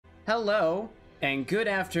Hello, and good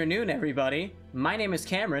afternoon, everybody. My name is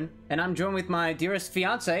Cameron, and I'm joined with my dearest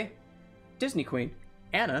fiance, Disney Queen,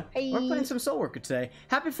 Anna. Hey. We're playing some Soulworker today.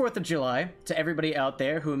 Happy 4th of July to everybody out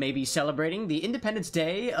there who may be celebrating the Independence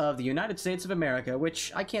Day of the United States of America,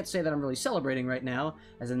 which I can't say that I'm really celebrating right now,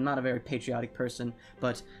 as I'm not a very patriotic person,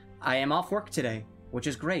 but I am off work today, which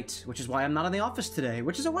is great, which is why I'm not in the office today,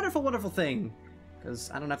 which is a wonderful, wonderful thing, because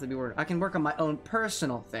I don't have to be working. I can work on my own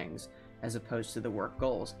personal things, as opposed to the work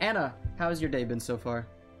goals. Anna, how's your day been so far?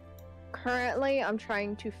 Currently, I'm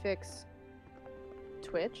trying to fix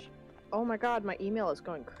Twitch. Oh my god, my email is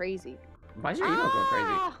going crazy. Why is your email going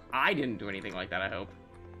crazy? I didn't do anything like that, I hope.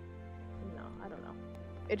 No, I don't know.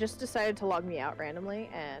 It just decided to log me out randomly,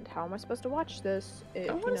 and how am I supposed to watch this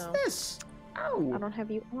if, What is this? Oh. I don't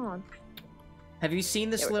have you on. Have you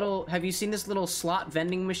seen this little slot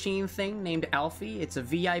vending machine thing named Alfie? It's a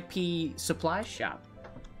VIP supply shop.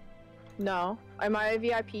 No. Am I a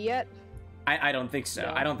VIP yet? I don't think so.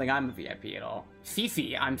 No. I don't think I'm a VIP at all.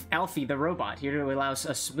 Fifi, I'm Alfie the robot, here to allow us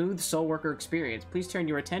a smooth Soulworker experience. Please turn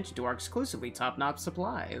your attention to our exclusively top-notch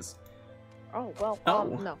supplies. Oh, well,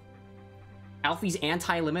 no. Alfie's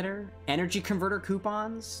anti-limiter, energy converter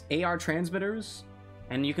coupons, AR transmitters,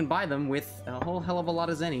 and you can buy them with a whole hell of a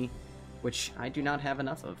lot of Zenny, which I do not have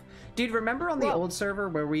enough of. Dude, remember on the old server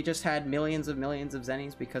where we just had millions of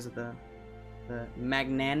Zennies because of the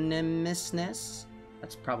magnanimousness?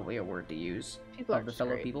 That's probably a word to use. People of the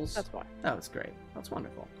fellow great. peoples. That's why. Oh, that's great. That's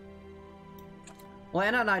wonderful. Well,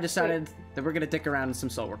 Anna and I decided that we're gonna dick around in some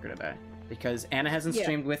Soulworker today because Anna hasn't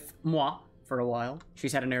streamed with moi for a while.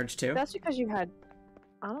 She's had an urge to. That's because you had,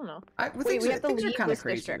 I don't know. Things are kind of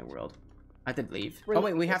crazy in the world. I did leave. Oh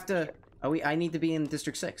wait, we have to. I need to be in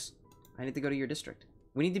District 6. I need to go to your district.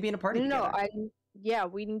 We need to be in a party together. Yeah,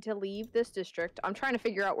 we need to leave this district. I'm trying to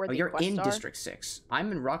figure out where the quests are. You're in District 6.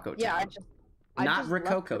 I'm in Rocco Town. Yeah, not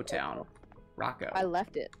Rococo Town. Rocco. I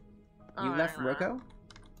left it. You left Rocco?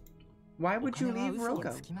 Why would you leave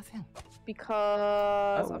Rocco?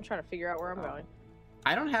 Because I'm trying to figure out where I'm going.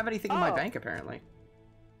 I don't have anything in my bank, apparently.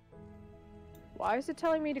 Why is it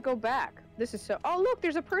telling me to go back? This is so... Oh, look,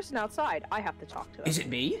 there's a person outside. I have to talk to them. Is it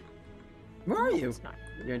me? Where are you? It's not.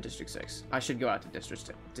 You're in District 6. I should go out to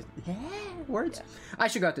District 6. Words? Yeah. I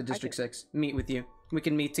should go out to District 6. Meet with you. We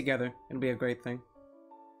can meet together. It'll be a great thing.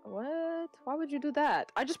 What? Why would you do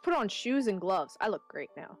that? I just put on shoes and gloves. I look great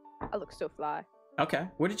now. I look so fly. Okay.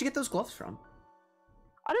 Where did you get those gloves from?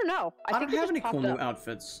 I don't know. I don't have any cool new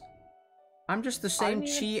outfits. I'm just the same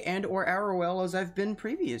Chi and or Arrowell as I've been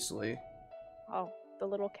previously. Oh, the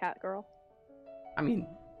little cat girl. I mean,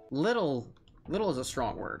 little is a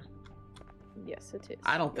strong word. Yes, it is.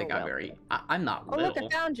 I don't think I'm very... I'm not little. Oh, look, I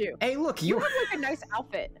found you. Hey, look, you have like a nice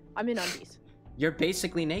outfit. I'm in undies. You're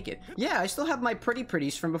basically naked. Yeah, I still have my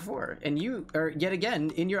pretties from before, and you are yet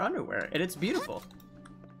again in your underwear, and it's beautiful.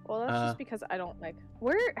 Well, that's just because I don't like...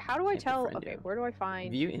 How do I tell... Okay, where do I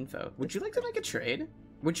find... View info. Would you like to make a trade?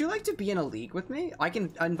 Would you like to be in a league with me? I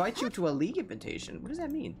can invite you to a league invitation. What does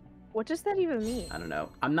that mean? What does that even mean? I don't know.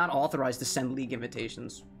 I'm not authorized to send league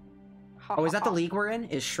invitations. Oh, is that the league we're in?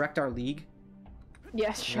 Is Shrek our league?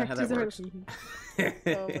 Yes, Shrek is our league.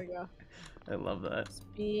 Oh my god. I love that.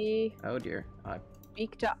 Oh dear.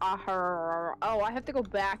 Speak to Ahar. Oh, I have to go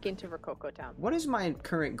back into Rococo Town. What is my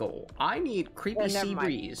current goal? I need creepy sea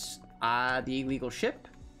breeze. The illegal ship.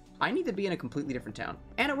 I need to be in a completely different town.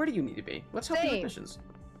 Anna, where do you need to be? Let's help you with missions.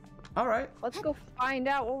 All right. Let's go find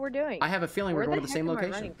out what we're doing. I have a feeling we're going to the same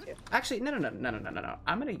location. Actually, no.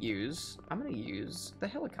 I'm gonna use the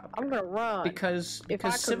helicopter. I'm gonna run because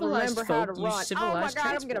civilized folk use civilized transport. Oh my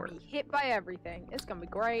god, I'm gonna be hit by everything. It's gonna be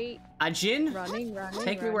great. Ajin, running.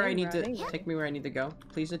 Take me where I need to. Take me where I need to go,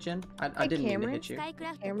 please, Ajin. I didn't mean to hit you.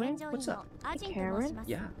 Cameron, what's up? Hey, Cameron.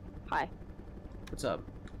 Yeah. Hi. What's up?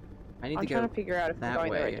 I need to go. I'm trying to figure out if I'm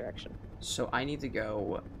going the right direction. So I need to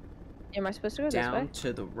go. Am I supposed to go this way? Down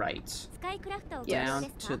to the right. Yes.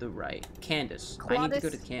 Down to the right. Candace. I need to go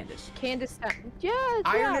to Candace. Candace. Yeah.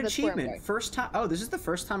 Iron achievement. First time. Oh, this is the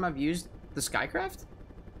first time I've used the Skycraft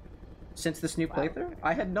since this new playthrough.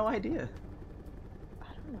 I had no idea. I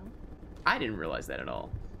don't know. I didn't realize that at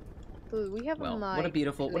all. Dude, we haven't what a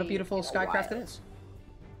beautiful Skycraft it is.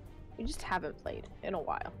 We just haven't played in a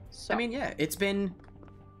while. So. I mean, yeah, it's been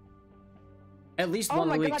at least 1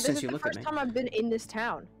 week since you looked at me. This is the first time I've been in this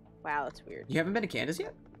town. Wow, that's weird. You haven't been to Candace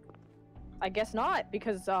yet? I guess not,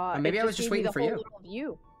 because maybe I was just waiting for you.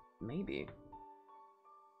 View. Maybe.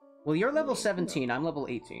 Well, you're level 17. I'm level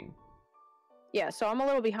 18. Yeah, so I'm a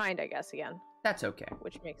little behind, I guess, again. That's okay.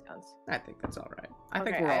 Which makes sense. I think that's all right. I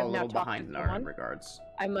think we're all a little behind in our regards.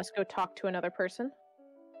 I must go talk to another person.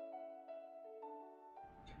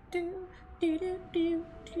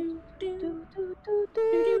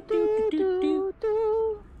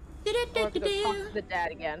 the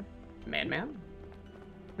dad again. Man?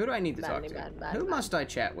 Who do I need to talk to? Man. Who must I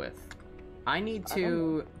chat with? I need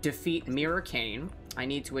to defeat Mirror Kane. I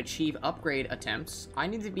need to achieve upgrade attempts. I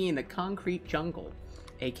need to be in the concrete jungle,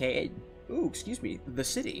 aka, ooh, excuse me, the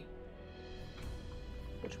city.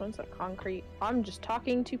 Which one's the concrete? I'm just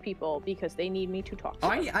talking to people because they need me to talk to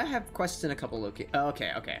them. I have quests in a couple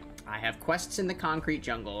okay. I have quests in the concrete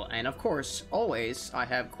jungle, and of course, always, I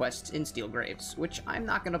have quests in Steel Graves, which I'm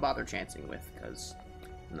not gonna bother chancing with, because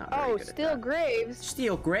I'm not very good at that. Steel Graves?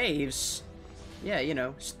 Steel Graves? Yeah, you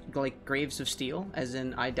know, like graves of steel, as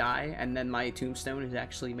in I die, and then my tombstone is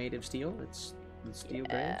actually made of steel. It's Steel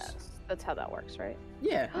Graves. That's how that works, right?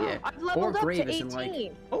 Yeah. I've leveled up to 18.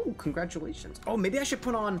 Like, oh, congratulations. Oh, maybe I should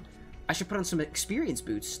put on some experience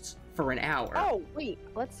boosts for an hour. Oh, wait,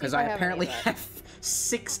 let's see. Because I apparently have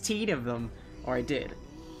 16 of them, or I did.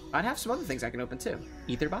 I'd have some other things I can open too.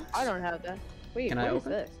 Ether box. I don't have that. Wait, can what I is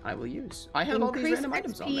open? this? I will use. I have all these random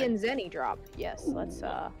items on there. and Zenny drop. Yes, let's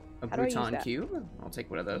A Bruton cube. I'll take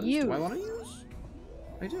one of those. Do I want to use?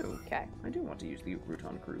 I do. Okay. I do want to use the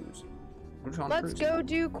Bruton cruise. Let's go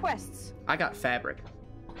do quests. I got fabric.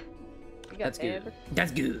 You got fabric? Good.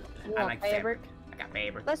 That's good. I like fabric. I got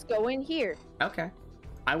fabric. Let's go in here. Okay.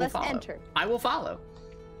 I will follow. Enter. I will follow.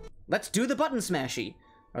 Let's do the button smashy.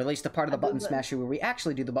 Or at least the part of the button smashy where we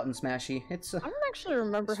actually do the button smashy. It's I don't actually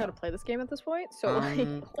remember how to play this game at this point, so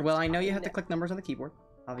well, I know you have to click numbers on the keyboard,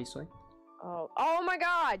 obviously. Oh my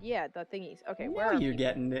god, yeah, the thingies. Okay, now where are you're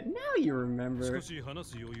getting it. Now you remember.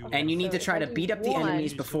 And you need to try to beat up the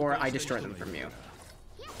enemies before I destroy them from you.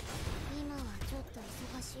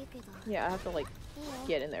 Yeah, I have to like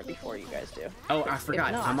get in there before you guys do. Oh, I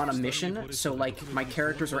forgot. I'm on a mission, so like my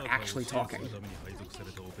characters are actually talking.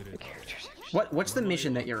 The characters. What's the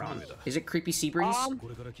mission that you're on? Is it Creepy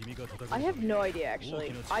Seabreeze? I have no idea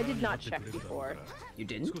actually. I did not check before. You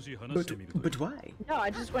didn't? But why? No, I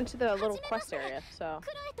just went to the little quest area, so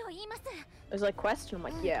it was like quest, and I'm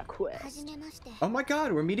like, yeah, quest. Oh my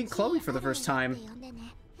god, we're meeting Chloe for the first time.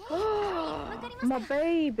 My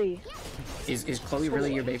baby. Is Chloe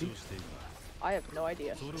really your baby? I have no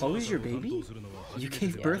idea. Chloe's your baby? You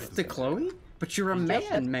gave birth to Chloe? But you're a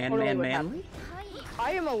man, manly.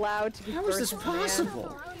 I am allowed to give birth. How is this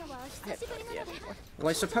possible? I have no idea anymore. Well,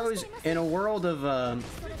 I suppose in a world of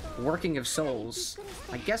working of souls,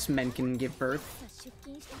 I guess men can give birth.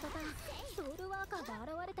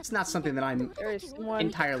 It's not something that I'm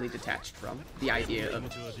entirely detached from, the idea of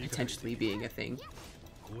potentially being a thing.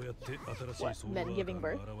 What, men giving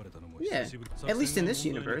birth? Yeah, at least in this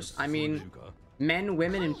universe. I mean, men,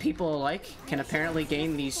 women, and people alike can apparently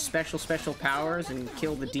gain these special powers and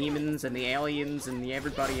kill the demons and the aliens and the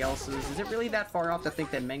everybody else's. Is it really that far off to think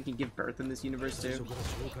that men can give birth in this universe too?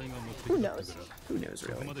 Who knows? Who knows,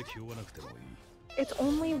 really? It's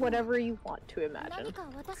only whatever you want to imagine.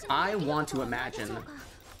 I want to imagine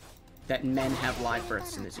that men have live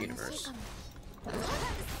births in this universe.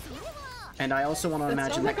 And I also want to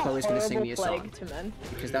imagine that Chloe's going to sing me a song.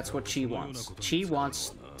 Because that's what she wants. She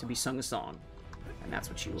wants to be sung a song. And that's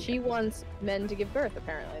what she will She wants men to give birth,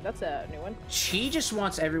 apparently. That's a new one. She just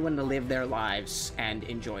wants everyone to live their lives and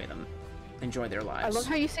enjoy them. Enjoy their lives. I love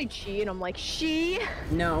how you say chi and I'm like, she?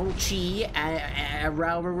 No, chi,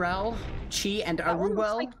 Arurel, chi and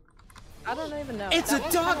Aruel. Like, I don't even know. It's a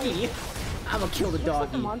doggy! I'm gonna kill the doggy.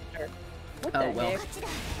 Like a monster. What oh, the well. heck?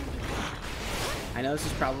 I know this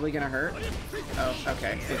is probably gonna hurt. Oh,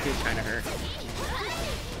 okay. It did kind of hurt.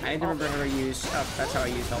 I need to remember how to use... Oh, that's how I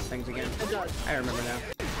use health things again. It does. I remember now.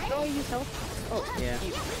 Oh, you use health? Oh, yeah.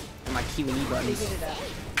 And my Q and E buttons.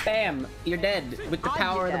 Bam! You're dead! With the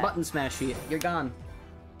power of the button smashy. You're gone.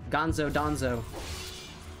 Gonzo Donzo.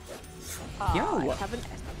 Yo!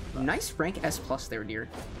 Nice rank S+ there, dear.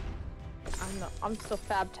 I'm still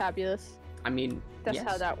fab-tabulous. I mean, that's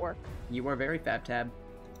how that works. You are very fab-tab.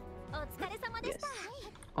 Yes.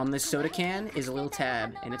 On this soda can is a little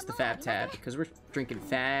tab, and it's the Fab Tab, because we're drinking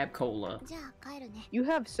Fab Cola. You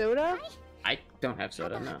have soda? I don't have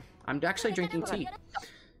soda, no. I'm actually drinking tea.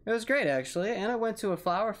 It was great, actually, and I went to a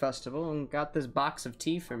flower festival and got this box of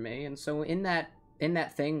tea for me, and so in that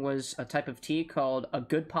thing was a type of tea called a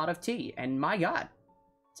good pot of tea, and my god,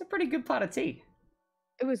 it's a pretty good pot of tea.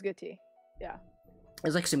 It was good tea, yeah. It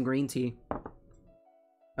was like some green tea.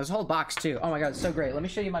 There's a whole box, too. Oh my god, it's so great. Let me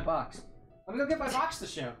show you my box. Let me go get my box to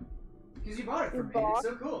show. Because you bought it for me. It's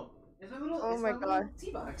so cool. It's a little, little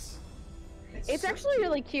tea box. It's so actually cute.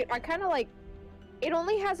 Really cute. I kind of like... It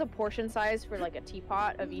only has a portion size for like a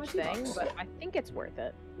teapot of each thing, but I think it's worth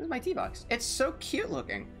it. This is my tea box. It's so cute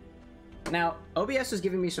looking. Now, OBS is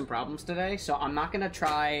giving me some problems today, so I'm not gonna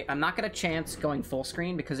chance going full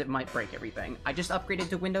screen because it might break everything. I just upgraded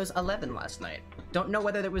to Windows 11 last night. Don't know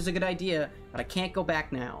whether that was a good idea, but I can't go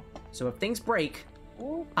back now. So if things break,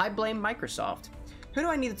 I blame Microsoft. Who do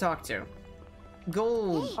I need to talk to?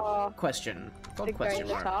 Gold question. Gold question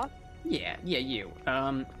mark. Yeah, you.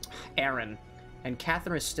 Aaron. And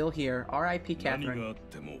Catherine is still here. R.I.P. Catherine.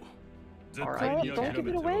 R.I.P. Don't give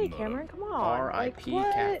it away, Cameron. Come on. R.I.P.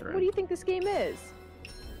 Like, Catherine. what do you think this game is?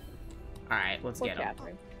 Alright, let's get him.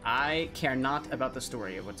 I care not about the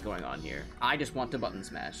story of what's going on here. I just want to button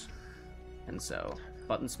smash. And so,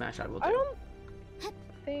 button smash I will do. I don't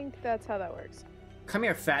think that's how that works. Come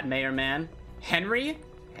here, fat mayor man. Henry?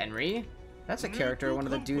 Henry? That's a character, one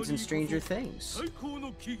of the dudes in Stranger Things.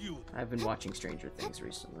 I've been watching Stranger Things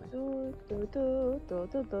recently.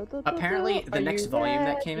 Apparently, the next volume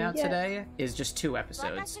that came out today is just 2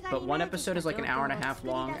 episodes. But one episode is like an hour and a half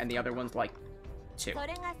long, and the other one's like 2.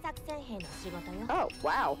 Oh,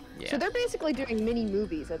 wow. Yeah. So they're basically doing mini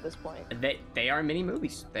movies at this point. They are mini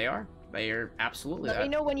movies. They are. They are absolutely Let me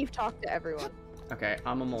know when you've talked to everyone. Okay,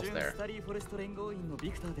 I'm almost there.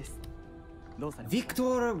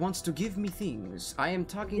 Victor wants to give me things. I am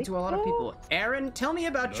talking to a lot of people. Aaron, tell me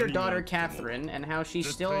about your daughter Catherine and how she's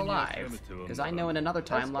still alive. Because I know in another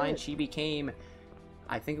timeline she became,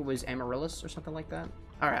 I think it was Amaryllis or something like that.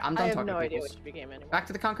 Alright, I'm done talking to people. I have no idea what she became anymore. Back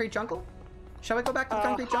to the concrete jungle? Shall we go back to the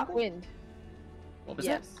concrete jungle? Hot wind. What was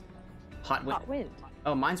that? Hot wind. Hot wind.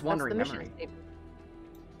 Oh, mine's wandering memory. Statement.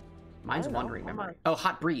 Mine's wandering memory. Oh,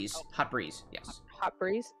 hot breeze. Hot breeze. Yes. Hot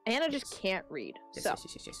breeze. Anna just can't read. Yes, so.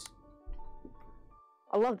 yes.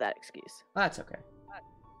 I love that excuse. That's okay.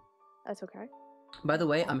 That's okay. By the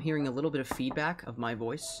way, I'm hearing a little bit of feedback of my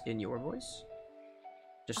voice in your voice.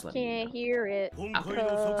 Just letting you know. Can't hear it.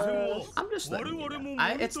 I'm just letting you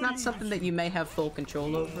know. It's not something that you may have full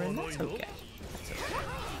control over, and that's okay. That's okay.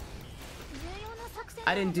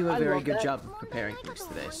 I didn't do a very good job of preparing things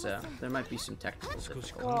today, so there might be some technical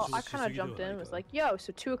difficulties. Well, I kind of jumped in and was like, yo,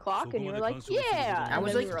 so 2 o'clock? And you were like, yeah! I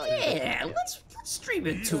was like, yeah, let's stream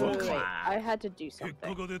at 2 o'clock. I had to do something.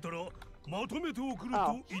 Oh.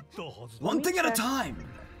 One thing at a time!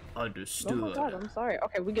 Understood. Oh my god, I'm sorry.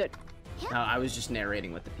 Okay, we good. No, I was just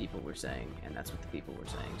narrating what the people were saying, and that's what the people were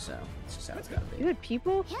saying, so it's just how it's gotta be. You had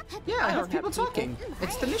people? Yeah, I have people talking.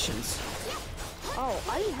 It's the missions. Oh,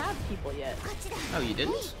 I didn't have people yet. Oh, you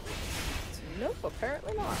didn't? Nope,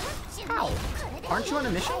 apparently not. How? Aren't you on a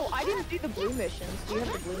mission? Oh, I didn't do the blue missions. Do you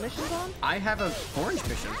have the blue missions on? I have an orange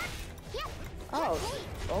mission. Oh,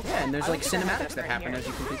 okay. Yeah, and there's like cinematics that happen as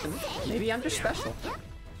you complete them. Maybe I'm just special.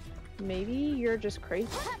 Maybe you're just crazy.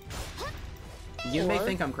 You may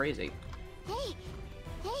think I'm crazy.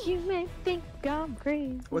 You may think I'm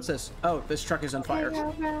crazy. What's this? Oh, this truck is on fire.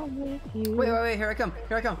 Wait, Wait, here I come.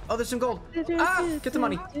 Here I come. Oh, there's some gold. Ah, get the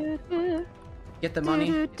money. Get the money.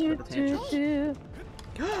 For the tantrum.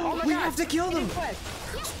 Oh We have to kill them.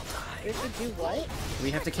 We have to do what? We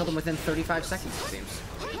have to kill them within 35 seconds, it seems.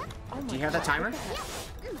 Do you have that timer?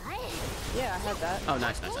 Yeah, I have that. Oh,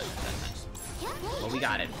 nice. Well, we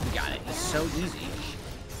got it. We got it. It's so easy.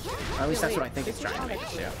 Or at least that's what I think it's trying to make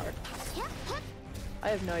us do. I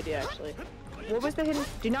have no idea, actually. What was the hidden?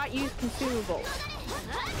 Do not use consumables.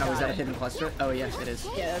 Oh, is that a hidden cluster? Oh, yeah, it is.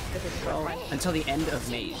 Yeah, that's the hidden cluster. Until the end of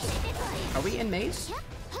Maze. Are we in Maze?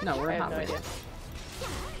 No, we're in Hot Maze.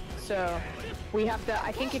 So, we have to,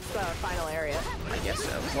 I think it's the final area. I guess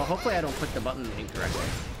so. Well, hopefully I don't click the button incorrectly.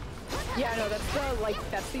 Yeah, no, that's the, like,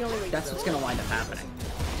 that's the only way. That's what's gonna wind up happening.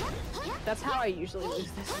 That's how I usually lose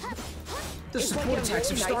this. The support attacks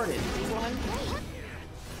have started.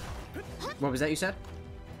 What was that you said?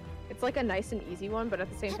 It's like a nice and easy one, but at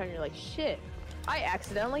the same time you're like, shit, I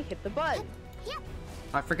accidentally hit the button.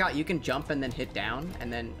 I forgot you can jump and then hit down,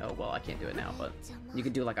 and then, oh well, I can't do it now, but you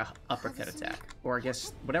could do like a uppercut attack. Or I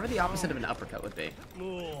guess, whatever the opposite of an uppercut would be.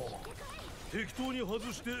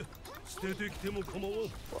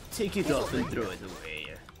 Take it off and throw it away.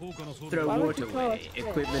 Throw water away.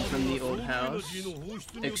 Equipment from the old house.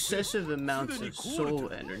 Excessive amounts of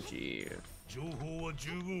soul energy.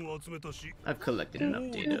 I've collected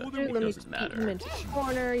enough data. It doesn't matter.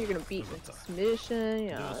 Corner, you're gonna beat into submission.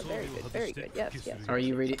 Yeah, very good, very good. Yes, yes. Are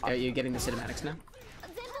you ready? Are you getting the cinematics now?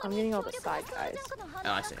 I'm getting all the side guys.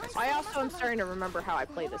 Oh, I see. I also am starting to remember how I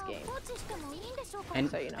play this game. And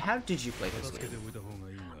so, you know. How did you play this game?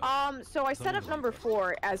 So I set up number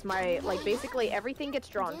 4 as my, like, basically everything gets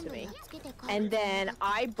drawn to me. And then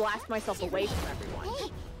I blast myself away from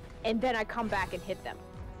everyone. And then I come back and hit them.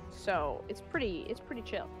 So it's pretty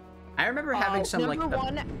chill. I remember having some number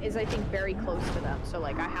 1 is, I think, very close to them. So,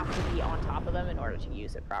 like, I have to be on top of them in order to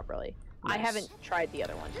use it properly. I Nice. haven't tried the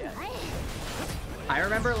other ones yet. I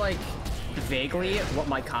remember, like, vaguely what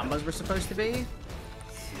my combos were supposed to be,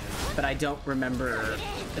 but I don't remember.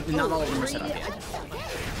 Not all of them are set up yet. Okay.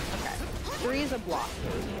 3 is a block.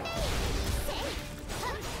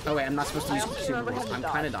 Oh wait, I'm not supposed to use I also super remember rolls. having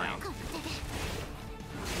I'm kind of dodge dying. now.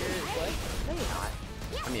 No, you're not.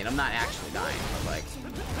 I mean, I'm not actually dying, but like,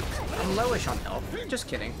 I'm lowish on health. Just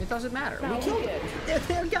kidding. It doesn't matter. No, We killed we it. did.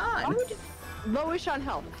 They're gone. Why would you- Lowish on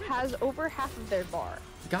health has over half of their bar.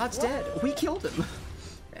 God's dead. We killed him.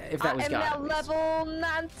 If that was I am God. now at least. level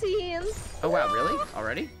 19. Oh wow, really?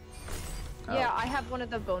 Already? Oh. Yeah, I have one of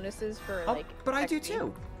the bonuses for Oh, like. but I do XP.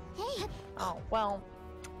 too. Oh well,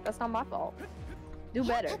 that's not my fault. Do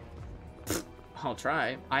better. I'll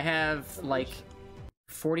try. I have like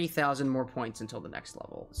 40,000 more points until the next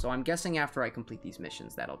level. So I'm guessing after I complete these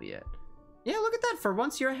missions, that'll be it. Yeah, look at that. For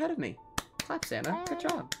once, you're ahead of me. Clap, Santa. Good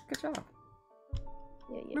job. Good job.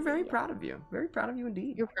 Yeah, We're very proud of you. Very proud of you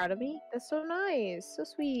indeed. You're proud of me? That's so nice. So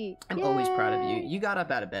sweet. I'm always proud of you. Yay. You got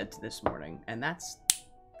up out of bed this morning, and that's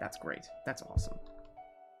great. That's awesome.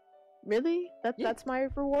 Really? Yeah. That's my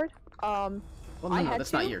reward? Well, no, I no, had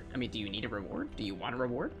that's not to? your. I mean, do you need a reward? Do you want a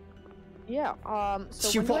reward? Yeah.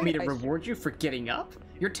 So Do you when want me to I- reward you for getting up?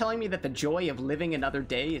 You're telling me that the joy of living another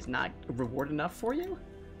day is not reward enough for you?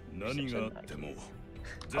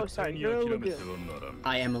 Oh, sorry. You're a lagoon.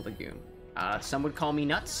 I am a legume. Some would call me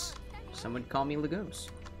nuts. Some would call me legumes.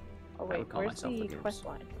 Oh I wait, would call where's myself the legumes. quest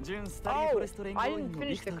line? Oh, I didn't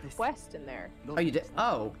finish the quest in there. Oh, you did?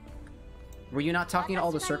 Oh. Were you not talking to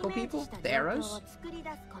all the circle people? The arrows?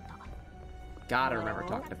 Gotta remember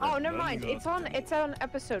talking to Oh, them. never mind. It's on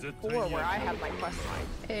episode 4 where I have my quest line.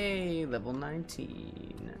 Hey, level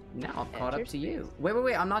 19. Now I'm caught Enter up to you.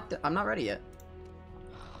 Wait. I'm not ready yet.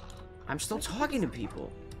 I'm still talking to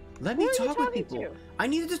people. Let me Who are you talk with talking people. to? I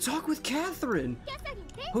needed to talk with Catherine,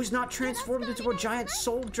 who's not transformed into a giant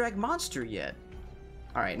soul drag monster yet.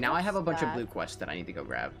 All right, now I have a bunch of What's blue quests that I need to go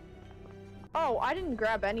grab. Oh, I didn't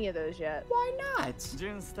grab any of those yet. Why not? I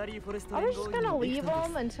was just gonna leave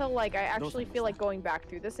them until like I actually feel like going back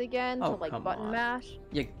through this again Oh, to like come button on. mash.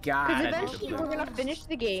 You Because gotta do the eventually blue. we're gonna finish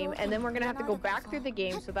the game and then we're gonna have to go back through the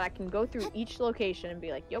game so that I can go through each location and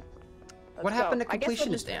be like, yep. What happened to I guess we'll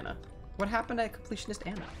Completionist just- Anna? What happened to Completionist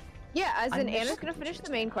Anna? Yeah, as I in miss Anna's gonna finish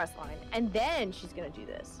the main quest line and then she's gonna do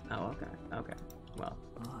this. Oh, okay. Well,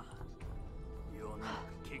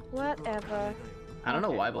 Whatever. I don't know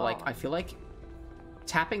Okay, why, but like, well. I feel like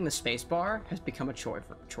tapping the spacebar has become a chore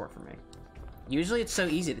for me. Usually it's so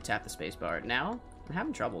easy to tap the spacebar. Now, I'm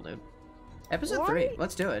having trouble, dude. Episode 3, Why?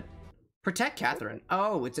 let's do it. Protect Catherine.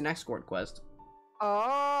 Oh, it's an escort quest.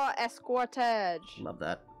 Oh, escortage. Love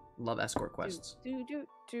that. Love escort quests. Do.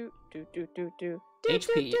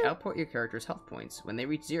 HP, output your character's health points. When they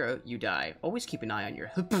reach 0, you die. Always keep an eye on your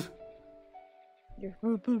hup. Your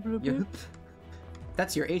hup.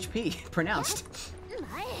 That's your HP, pronounced.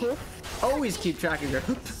 Always keep track of your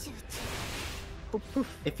hup.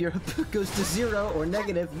 If your hup goes to 0 or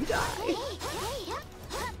negative, you die.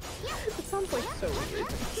 It sounds like so weird.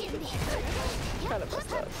 Kind of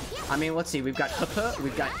messed up. I mean, let's see. We've got hup,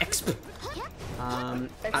 we've got exp. I'm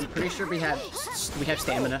pretty sure we have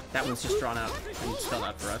stamina. That one's just drawn out and spelled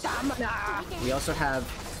out for us. Stamina. We also have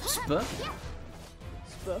sp.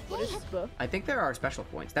 Spuff. What is spuff? I think there are special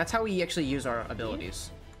points. That's how we actually use our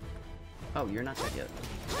abilities. Oh, you're not dead yet.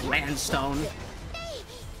 Landstone.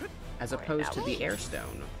 As opposed to the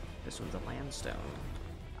airstone. This one's a landstone.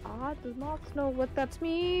 I do not know what that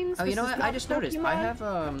means. Oh, you This know is what? not I just noticed.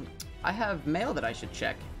 Pokemon. I have mail that I should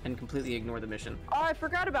check and completely ignore the mission. Oh, I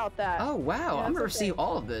forgot about that. Oh, wow. Yeah, I'm gonna that's okay. receive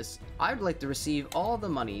all of this. I'd like to receive all the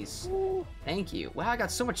monies. Ooh. Thank you. Wow, I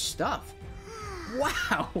got so much stuff.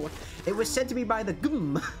 Wow. It was sent to me by the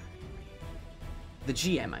GM. The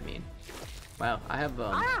GM, I mean. Wow, I have,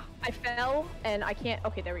 Ah! I fell and I can't.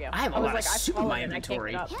 Okay, there we go. I have a was lot like, of I've soup in my fallen and I can't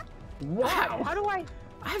inventory. get up. Wow. How do I?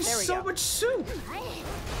 I have There we so go. much soup.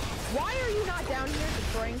 Why are you not down here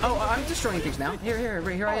destroying things? Oh, I'm destroying things now. Here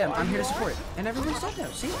I am. Oh, I'm here to you are? support. And everyone's dead now.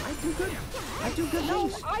 See, I do good. I do good No,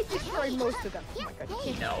 things. I destroyed most of them. Oh my god, you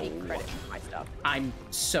can't No. take credit for my stuff. I'm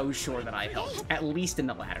so sure that I helped, at least in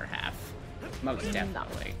the latter half. Most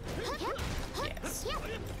definitely. Yes.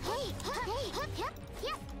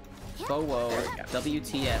 Bowo,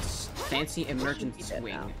 WTS, Fancy Emergent Should be dead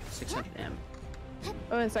Swing, now. 600M.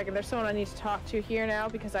 Oh, wait a second. There's someone I need to talk to here now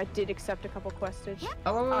because I did accept a couple questions.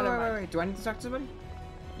 Oh, never mind. wait. Do I need to talk to somebody?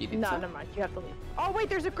 You did No, so? never mind. You have to leave. Oh, wait,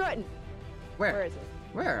 there's a Grutton. Where Where? is it?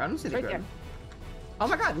 Where? I don't see the Right girl. there. Oh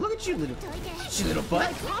my god, look at you, little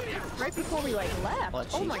butt. Right before we, like, left. Oh,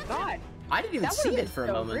 Oh, gee. my god. I didn't even That see would've it for a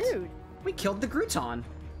been so moment. rude. We killed the Gruton.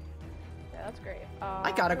 that's great.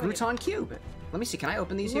 I got a Grouton cube. Let me see. Can I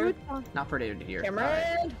open these here? Not predated here.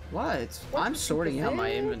 Cameron! What? I'm sorting out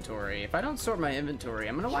my inventory. If I don't sort my inventory,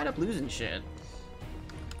 I'm gonna wind up losing shit.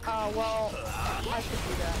 Well, I should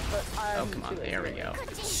do that, but oh, come on. There we go.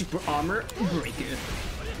 Super armor breaker.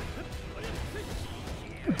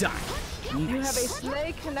 Die. You have a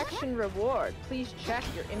Slay Connection reward. Please check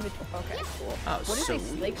your inventory. Okay, cool. Oh, what is so a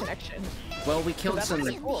Slay Connection? Well, we killed some.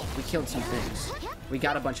 Really cool. We killed some things. We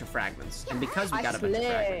got a bunch of fragments, and because we got a bunch of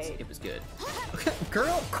fragments, it was good.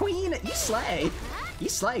 Girl, queen, you slay. You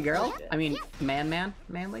slay, girl. I mean, manly,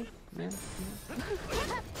 man.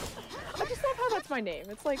 I just love how that's my name.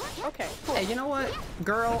 It's like, okay, cool. Hey, you know what,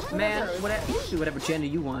 girl, man, whatever. You do whatever gender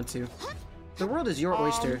you want to. The world is your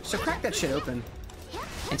oyster, so crack that shit open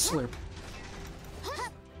and slurp.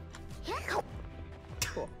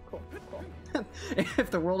 Cool.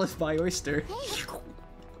 If the world is my oyster,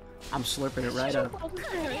 I'm slurping it right up. So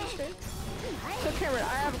Cameron,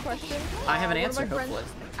 I have a question. I have an answer, one of my hopefully.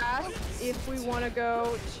 friends asked if we want to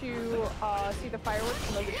go to see the fireworks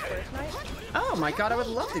in Logan Square tonight. Oh my god, I would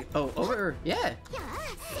love to. Oh, over. Yeah.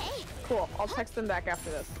 Cool. I'll text them back after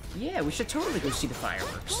this. Yeah, we should totally go see the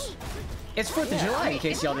fireworks. It's 4th of July, in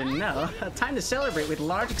case y'all didn't know. Time to celebrate with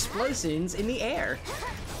large explosions in the air.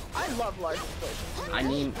 I love large explosions. I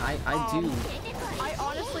mean, I do. I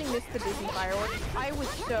honestly miss the Disney fireworks. I was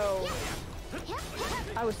so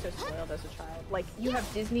spoiled as a child. Like, you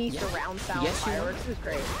have Disney surround sound fireworks. It was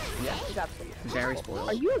great. Yeah. It was absolutely Very spoiled.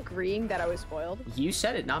 Are you agreeing that I was spoiled? You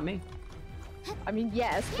said it, not me. I mean,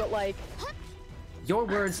 yes, but like... Your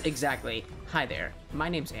words exactly. Hi there, my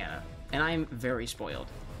name's Anna, and I'm very spoiled.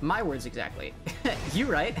 My words exactly. You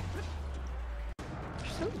right?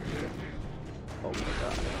 Oh my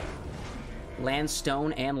god. Land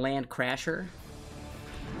stone and land crasher.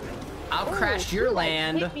 I'll crash your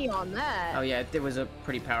land. Hit me on that. Oh yeah, it was a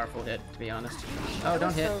pretty powerful hit, to be honest. Oh,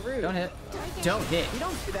 don't hit. So rude. Don't hit. Don't hit. You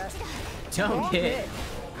don't do that. Don't hit.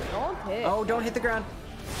 Don't hit. Oh, don't hit the ground.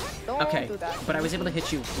 Don't Okay, do that. but I was able to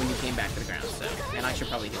hit you when you came back to the ground, so, and I should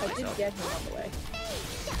probably hit I did myself. get him on the way.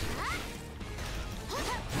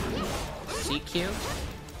 CQ?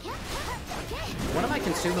 One of my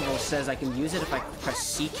consumables says I can use it if I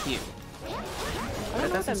press CQ. But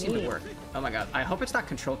it doesn't seem to work. Oh my god, I hope it's not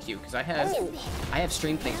Control Q, because I have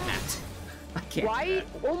stream things mapped. I can't. Right?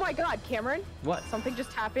 Oh my god, Cameron. What? Something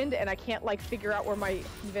just happened and I can't like figure out where my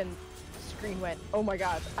even screen went. Oh my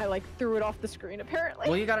god, I like threw it off the screen apparently.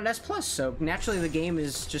 Well, you got an S+, so naturally the game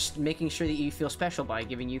is just making sure that you feel special by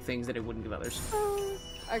giving you things that it wouldn't give others. I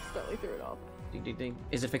accidentally threw it off. Ding ding ding.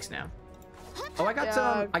 Is it fixed now? Oh, I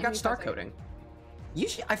got star coding.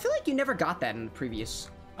 I feel like you never got that in the previous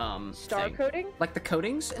Star thing. coding? Like the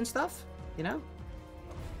coatings and stuff, you know?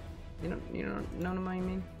 You know what I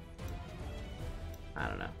mean? I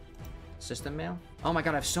don't know. System mail? Oh my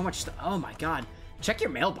god, I have so much stuff. Oh my god. Check your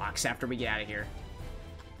mailbox after we get out of here.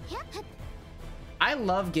 I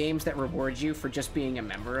love games that reward you for just being a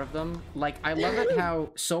member of them. Like, I love it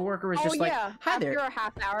how Soulworker was just like, hi there. After a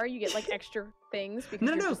half hour, you get like extra things because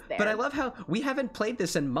you're just there. But I love how we haven't played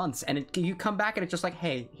this in months, and you come back and it's just like,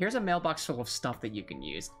 hey, here's a mailbox full of stuff that you can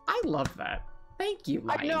use. I love that. Thank you,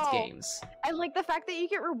 Lions Games. I like the fact that you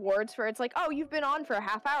get rewards for it's like, oh, you've been on for a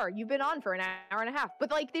half hour, you've been on for an hour and a half, but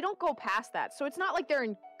like they don't go past that, so it's not like they're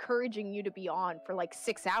encouraging you to be on for like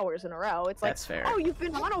 6 hours in a row. It's like, oh, you've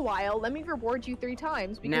been on a while, let me reward you 3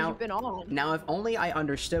 times because you've been on. Now, if only I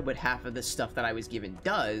understood what half of this stuff that I was given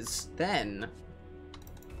does, then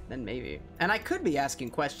maybe. And I could be asking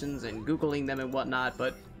questions and Googling them and whatnot,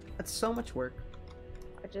 but that's so much work.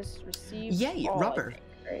 I just received rubber.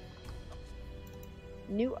 Right.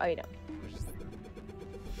 New item.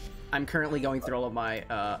 I'm currently going through all of my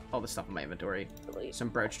all the stuff in my inventory. Some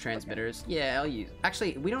brooch transmitters. Okay. Yeah, I'll use.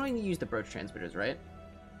 Actually, we don't even use the brooch transmitters, right?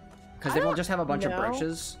 Because they will just have a bunch of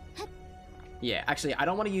brooches. Yeah, actually, I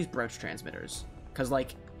don't want to use brooch transmitters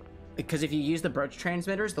because if you use the brooch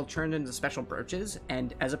transmitters, they'll turn into special brooches,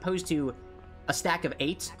 and as opposed to a stack of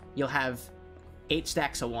 8, you'll have 8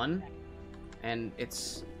 stacks of 1, and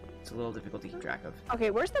it's a little difficult to keep track of.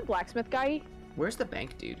 Okay, where's the blacksmith guy? Where's the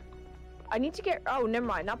bank dude? I need to get. Oh, never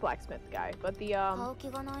mind. Not blacksmith guy, but the I don't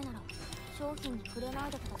even know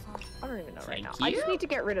right now. I just need to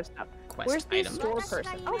get rid of stuff. Where's the store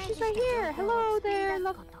person? Oh, she's right here. Hello there.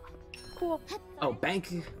 Love. Cool. Oh,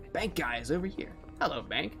 bank guy is over here. Hello,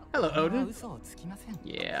 bank. Hello, Odin.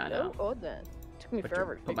 Yeah, I know. Hello, Odin. Took me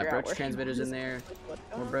forever to put my brooch transmitters in there.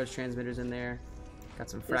 More brooch transmitters in there. Got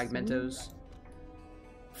some fragmentos.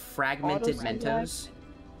 Fragmented Mentos.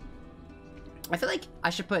 I feel like I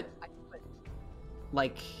should put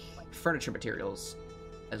like furniture materials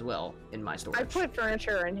as well in my storage. I put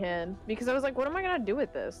furniture in him because I was like, what am I gonna do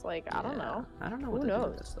with this? Like, I don't know. I don't know what to do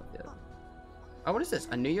with this stuff yet. Oh, what is this?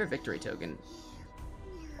 A New Year victory token.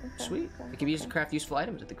 Okay, Sweet. okay, It can be used to craft useful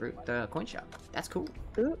items at the coin shop. That's cool.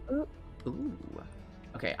 Ooh, ooh. Ooh.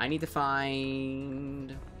 Okay, I need to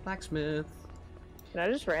find blacksmith. Can I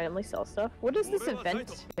just randomly sell stuff? What does this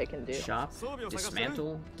event they can do? Shop.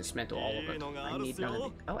 Dismantle all of it. I need none of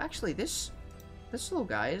the... Oh, actually, this little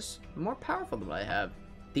guy is more powerful than what I have.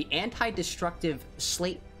 The anti-destructive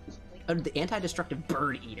the anti-destructive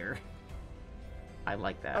bird eater. I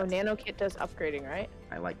like that. Oh, Nano Kit does upgrading, right?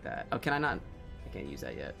 I like that. Oh, can I not? I can't use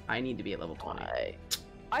that yet. I need to be at level 20.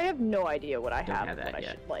 I have no idea what I Don't have have that what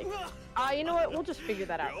yet. I should like. You know what? We'll just figure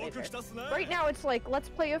that out later. Right now, it's like, let's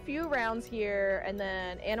play a few rounds here, and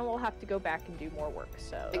then Anna will have to go back and do more work,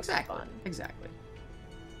 so that's Exactly. fun. Exactly.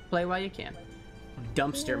 Play while you can.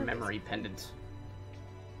 Dumpster memory pendant.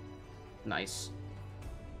 Nice.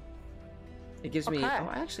 It gives me... Okay. Oh,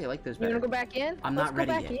 I actually like those You better. wanna go back in? I'm Let's not go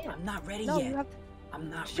ready back yet. in. I'm not ready No, yet. you have I'm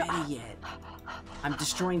not ready yet. I'm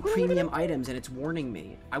destroying premium items and it's warning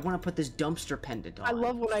me. I want to put this dumpster pendant on. I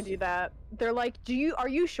love when I do that. They're like, are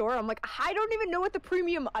you sure? I'm like, I don't even know what the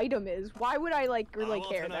premium item is. Why would I like really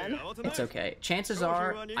care then? It's okay. Chances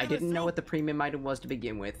are I didn't know what the premium item was to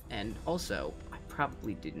begin with, and also I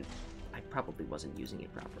probably wasn't using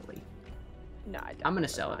it properly. No, I'm gonna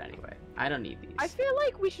sell it anyway. I don't need these. I feel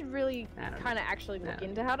like we should really I don't kind of actually look No.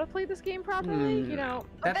 into how to play this game properly, you know?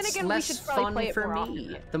 But That's then again, less we should probably fun play it for more me.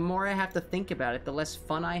 often. The more I have to think about it, the less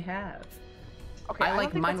fun I have. Okay, I don't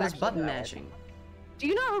like think that's mindless actually button good. mashing. Do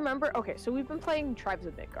you not remember? Okay, so we've been playing Tribes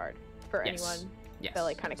of Midgard for Yes. anyone Yes. that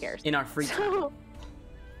like kind of cares. In our free time. So,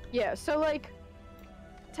 yeah, so like,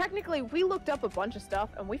 technically we looked up a bunch of stuff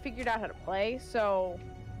and we figured out how to play, so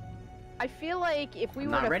I feel like if we I'm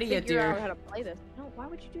were not to ready yet, figure dear. out how to play this... No, why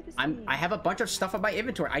would you do this to me? I have a bunch of stuff on my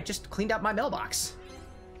inventory. I just cleaned out my mailbox.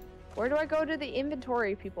 Where do I go to the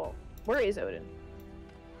inventory, people? Where is Odin?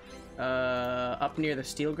 Up near the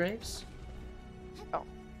steel graves. Oh, okay.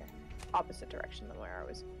 Opposite direction than where I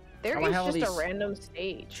was. There Oh, I is have all just a these random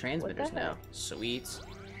stage. Transmitters What the now. heck? Sweet.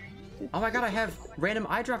 Oh my god, I have random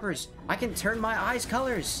eyedroppers. I can turn my eyes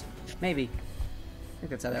colors. Maybe. I think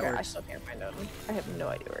that's how that Okay, I works. still can't find Odin. I have no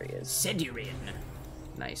idea where he is. Sidurin.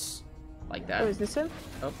 Nice. Like that. Oh, is this him?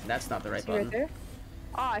 Oh, that's not the right Is he button. right there?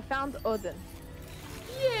 Oh, I found Odin.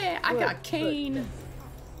 Yeah, I Good, got Kane.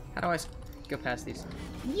 How do I go past these?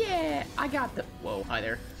 Yeah, I got the... Whoa, hi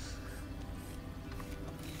there.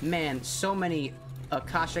 Man, so many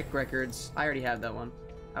Akashic records. I already have that one.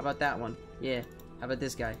 How about that one? Yeah. How about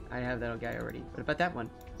this guy? I have that guy already. What about that one?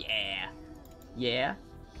 Yeah. Yeah.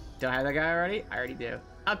 Do I have that guy already? I already do.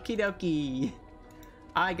 Okie dokie.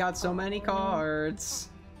 I got so many cards.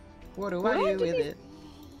 What do I do with it?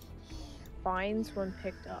 Finds when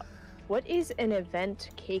picked up. What is an event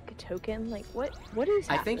cake token? Like, what is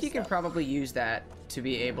I half think this you can stuff? probably use that to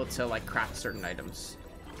be able to, like, craft certain items.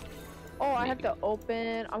 Oh, I have maybe. to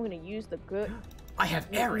open. I'm gonna use the good. I have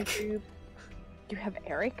Eric. YouTube. You have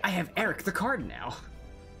Eric? I have Eric the card now.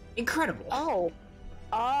 Incredible. Oh.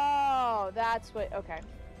 Oh, that's what. Okay.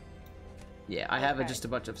 Yeah, I have Okay. just a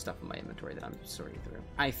bunch of stuff in my inventory that I'm sorting through.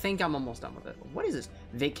 I think I'm almost done with it. What is this?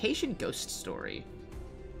 Vacation Ghost Story.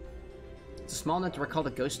 It's a small enough to recall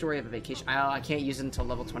the ghost story of a vacation. Oh, I can't use it until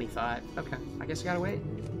level 25. Okay, I guess I gotta wait.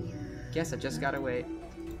 Guess I just gotta wait.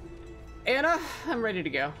 Anna, I'm ready to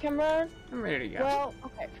go. Cameron? I'm ready to go. Well,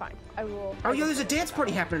 okay, fine. I will. Oh, yo, there's a dance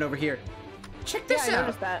party happening over here. Check this Yeah, I out.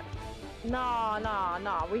 noticed that.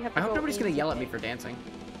 Nah. We have to I hope go nobody's gonna into yell at me it. for dancing.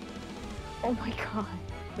 Oh my god.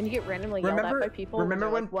 When you get randomly yelled at by people. Remember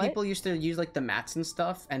they're when like, what? people used to use like the mats and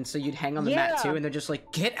stuff, and so you'd hang on the mat Yeah. too, and they're just like,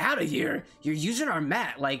 "Get out of here! You're using our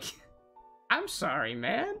mat!" Like, I'm sorry,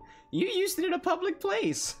 man. You used it in a public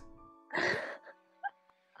place.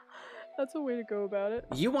 That's a way to go about it.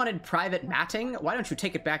 You wanted private matting? Why don't you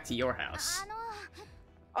take it back to your house?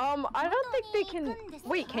 I don't think they can.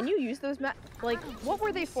 Wait, can you use those Like, what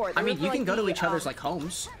were they for? I They mean, were for, you can like, go to the, each other's like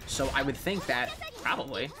homes, so I would think that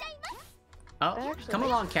probably. That Oh, actually come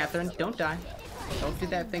makes along, Catherine. Don't die. Don't do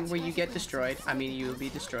that thing where you get destroyed. I mean, you'll be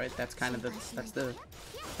destroyed. That's kind of that's the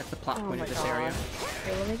plot Oh point my of this god. area.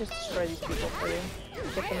 Here, let me just destroy these people for you.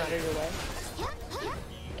 Get them out of your way.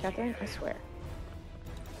 Catherine, I swear.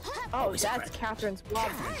 Oh, he's a that's friend. Catherine's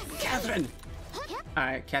blood. Catherine!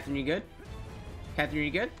 Alright, Catherine, you good? Catherine,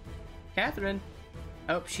 you good? Catherine!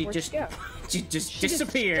 Oh, she Where'd just... she go? she just She just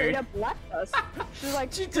disappeared! straight up left us. She's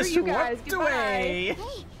like, She screw just you guys, walked goodbye. away!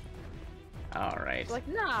 Alright. Like,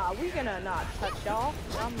 nah, we're gonna not touch y'all.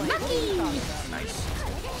 I'm like, what are you talking about? Nice.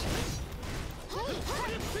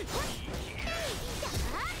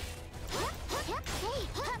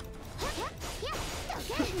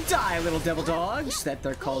 my little devil dogs that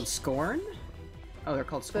they're called Scorn. Oh, they're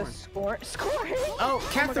called Scorn. Scorn. Oh,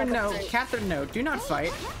 Catherine, God, no. Catherine, no. Do not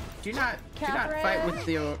fight. Do not fight with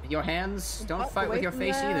your hands. Don't fight with your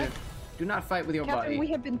face either. Do not fight with your body. We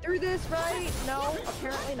have been through this, right? No,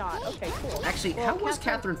 apparently not. Okay, cool. Actually, well, how was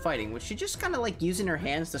Catherine fighting? Was she just kind of like using her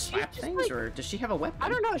hands to slap things, like, or does she have a weapon? I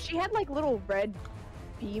don't know. She had like little red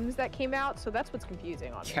beams that came out, so that's what's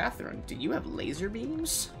confusing on me. Catherine, do you have laser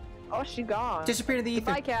beams? Oh, she gone. Disappear into the ether.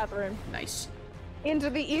 Bye, Catherine. Nice. Into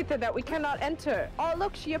the ether that we cannot enter. Oh,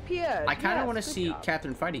 look, she appeared. I kind of want to see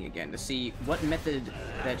Catherine fighting again to see what method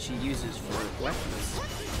that she uses for weapons,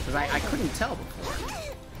 because I couldn't tell before.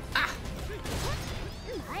 Ah!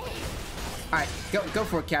 All right, go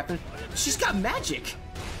for it, Catherine. She's got magic.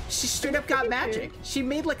 She straight up got magic. She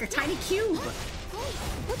made like a tiny cube.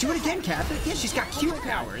 Do it again, Catherine. Yeah, she's got cube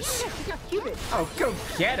powers. Yeah, she's got cubage. Oh, go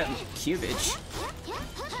get him, cubage.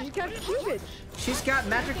 She's got cubage. She's got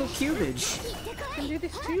magical cubage. She can do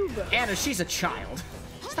this cube. Anna, she's a child.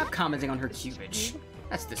 Stop commenting on her cubage.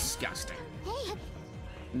 That's disgusting.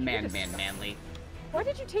 Manly. Why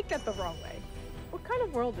did you take that the wrong way? What kind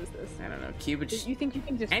of world is this? I don't know. Cubage. You think you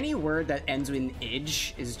can just... Any word that ends in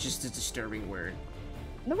 "idge" is just a disturbing word.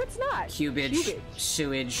 No, it's not. Cubage,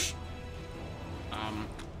 sewage,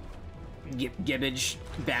 gibbage,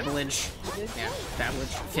 babblage. Yeah, babblage,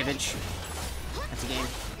 fibbage. That's a game.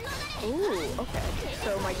 Ooh, okay.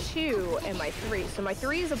 So my 2 and my 3. So my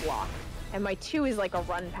 3 is a block, and my 2 is like a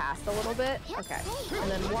run past a little bit. Okay.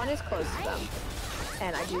 And then 1 is close to them,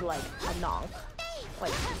 and I do like a knock.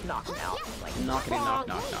 Like, just knock them out. Like, knocking and knock.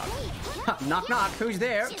 Ha, knock. Who's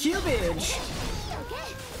there? Cubage!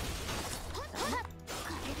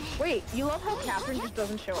 Wait, you love how Catherine just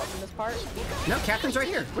doesn't show up in this part? No, Catherine's right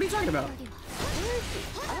here. What are you talking about? Where is she?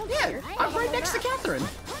 I don't see her. I'm right next to Catherine.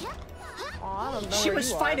 Oh, I don't know She where was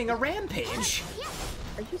you fighting a rampage.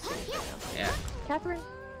 Are you serious right now? Yeah. Catherine,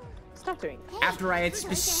 stop doing that. After I had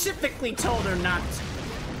specifically told her not to.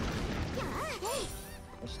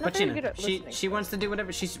 But you know, she wants to do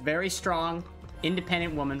whatever. She's a very strong,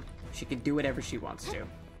 independent woman. She can do whatever she wants to.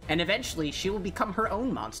 And eventually, she will become her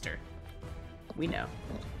own monster. We know.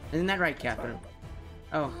 Isn't that right, Catherine?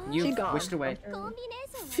 Oh, you wished away.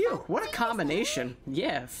 Phew, what a combination.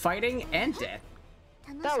 Yeah, fighting and death.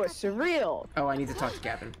 That was surreal. Oh, I need to talk to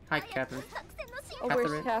Catherine. Hi, Catherine. Oh,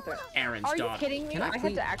 where's Catherine? Aaron's daughter. daughter. Are you kidding me? I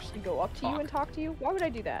had to actually go up to you and talk to you? Why would I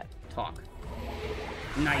do that? Talk.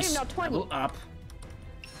 Nice. I am now 20. Level up.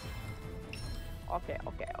 Okay.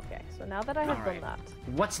 So now that I have done that.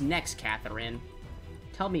 What's next, Catherine?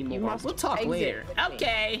 Tell me more. We'll talk later.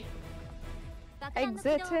 Okay.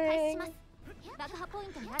 Exiting.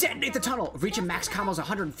 Detonate the tunnel. Reaching max combos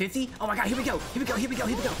 150. Oh my god, here we go.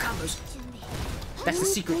 Combos. That's the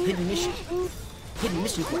secret hidden mission. Hidden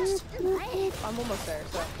mission quest. I'm almost there,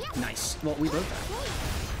 so. Nice. Well, we both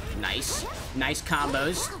are. Nice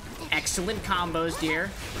combos. Excellent combos,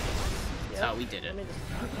 dear. Yep. Oh, we did it.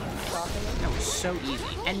 That was so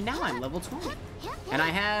easy. And now I'm level 20. And I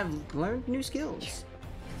have learned new skills.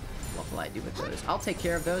 What will I do with those? I'll take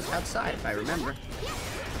care of those outside if I remember. Yeah.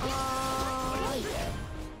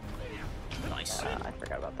 Nice. I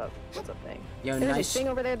forgot about that. What's up thing? Yo, There's nice a thing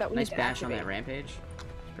over there that we nice need to bash activate. on that rampage.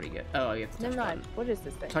 It's pretty good. Oh, you have to touch button. What is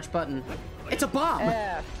this thing? Touch button. It's a bomb!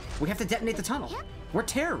 We have to detonate the tunnel. We're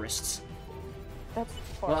terrorists. That's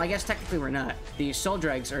well, I guess technically we're not. The Soul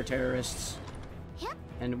Dregs are terrorists.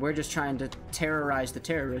 And we're just trying to terrorize the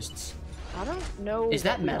terrorists. I don't know. Is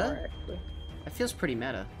that meta? That feels pretty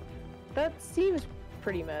meta. That seems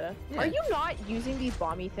pretty meta. Yeah. Are you not using these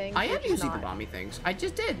bomby things? I am using the bomby things. I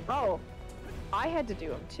just did. Oh. I had to do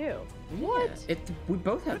them too. Yeah. What? We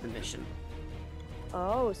both have the mission.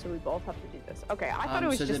 Oh, so we both have to do this. Okay, I thought it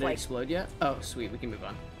was so just did it like... explode yet? Oh, sweet. We can move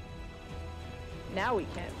on. Now we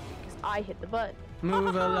can, because I hit the button.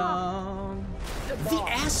 Move along. The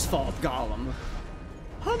asphalt golem.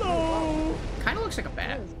 Hello. Kind of looks like a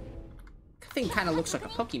bat. Thing kind of looks like a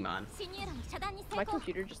Pokemon. My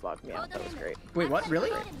computer just logged me out. That was great. Wait, what?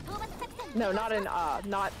 Really? No, not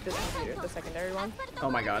this computer, the secondary one.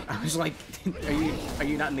 Oh my god! I was like, are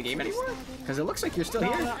you not in the game anymore? Because it looks like you're still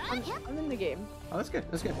here. No, I'm in the game. Oh, that's good.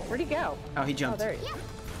 That's good. Where'd he go? Oh, he jumped. Oh, there he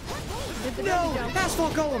is. No,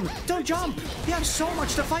 asphalt golem! Don't jump! You have so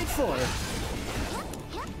much to fight for.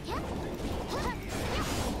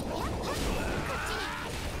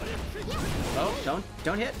 Oh,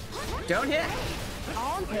 don't hit. Don't hit.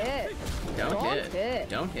 Don't hit.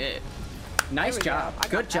 Don't hit. Nice job.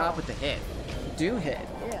 Good job with the hit. Do hit.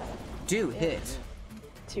 Yeah. Do hit.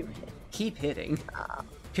 To hit. Keep hitting.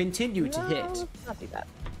 Continue to hit. Not too bad.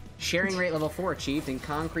 Sharing rate level 4 achieved in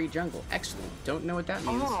Concrete Jungle. Excellent. Don't know what that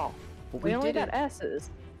means. Oh. We only got S's.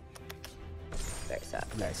 Very sad.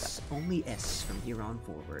 Very sad. Yes, only S from here on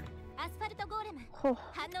forward. Oh,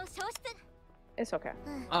 it's okay.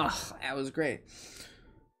 Oh, that was great.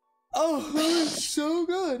 Oh, that was so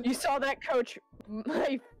good. You saw that, Coach?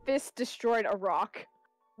 My fist destroyed a rock.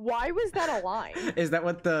 Why was that a line? Is that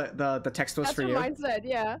what the text was for you? That's what mine said,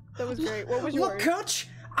 yeah. That was great. What was yours? Look, Coach!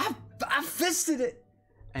 I fisted it!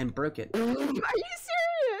 And broke it. Are you serious?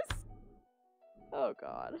 Oh,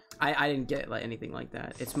 God. I didn't get like anything like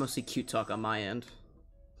that. It's mostly cute talk on my end.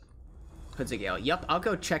 Hood's-a-gale. Yup, I'll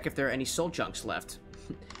go check if there are any soul chunks left.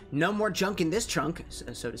 No more junk in this trunk,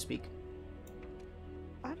 so to speak.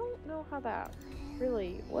 I don't know how that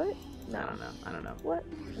really... What? No. I don't know. What?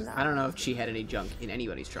 No. I don't know if she had any junk in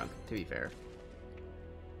anybody's trunk, to be fair.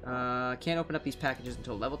 Can't open up these packages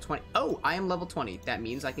until level 20. Oh, I am level 20. That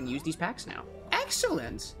means I can use these packs now.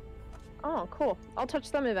 Excellent! Oh, cool. I'll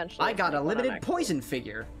touch them eventually. I got a limited poison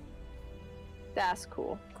figure. That's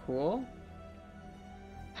cool. Cool.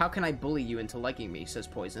 How can I bully you into liking me, says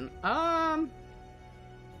Poison.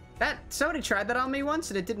 Somebody tried that on me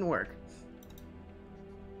once and it didn't work.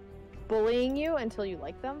 Bullying you until you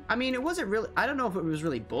like them? I mean, it wasn't really, I don't know if it was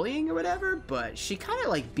really bullying or whatever, but she kind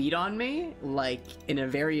of like beat on me, like in a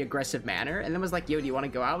very aggressive manner, and then was like, yo, do you want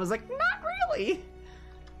to go out? I was like, not really.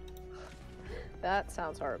 That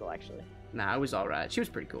sounds horrible, actually. Nah, it was alright. She was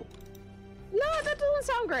pretty cool. No, that doesn't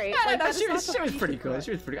sound great. Yeah, like, no, she was pretty cool.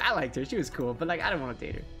 She was pretty. I liked her. She was cool, but like, I didn't want to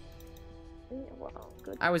date her. Yeah, well,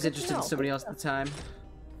 good. I was interested in somebody else at the time.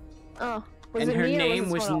 Oh, was and it her me name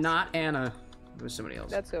or was someone else? not Anna. It was somebody else.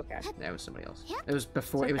 That's okay. Yeah, it was somebody else. It was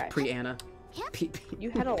before. It was pre-Anna. You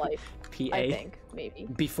had a life. P-A. I think, maybe.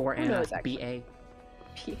 Before Who Anna. knows, actually? B-A.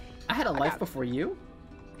 P. I had a life before you?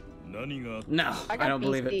 No, I don't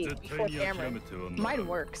believe it. Before Cameron. Mine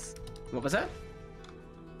works. What was that?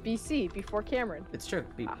 BC, before Cameron. It's true.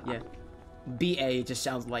 Yeah. BA just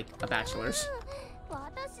sounds like a bachelor's.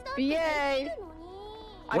 BA!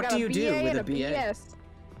 What do you do with a BA? BS.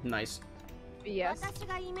 Nice. BS.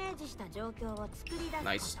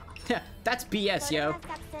 Nice. That's BS, yo.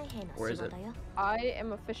 Or is it? I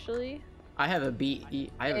am officially... I have a BE.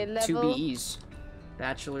 I have two BEs.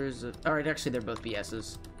 Bachelors of... Alright, actually they're both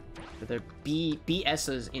BSs. But they're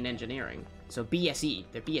BSs in engineering. So BSE.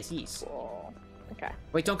 They're BSEs. Cool. Okay.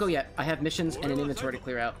 Wait, don't go yet. I have missions and an inventory to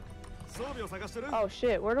clear out. Oh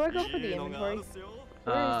shit, where do I go for the inventory?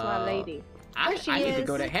 Where is my lady? I need to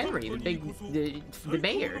go to Henry, the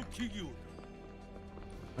mayor.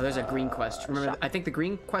 Oh, there's a green quest. Remember, I think the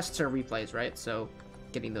green quests are replays, right? So,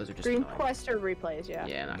 getting those are just green annoying. quests are replays, yeah.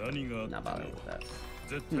 Yeah, not bothering with that.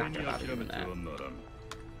 Not gonna bother with that.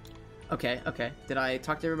 Okay, okay. Did I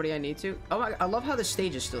talk to everybody I need to? Oh, I love how the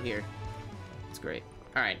stage is still here. It's great.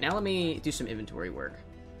 All right, now let me do some inventory work.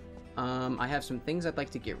 I have some things I'd like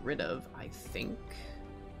to get rid of, I think.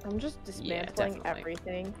 I'm just dismantling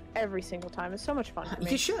everything every single time. It's so much fun to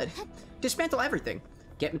me. You should. Dismantle everything.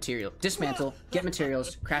 Get material. Dismantle. Get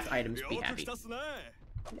materials. Craft items. Be happy.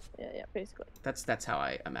 Yeah, basically. That's how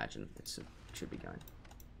I imagine it should be going.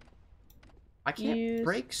 I can't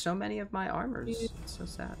break so many of my armors. It's so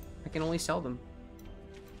sad. I can only sell them.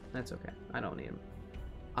 That's okay. I don't need them.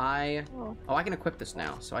 Oh, I can equip this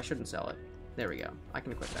now, so I shouldn't sell it. There we go. I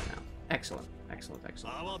can equip that now. Excellent. Excellent,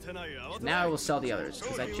 excellent. Now I will sell the others,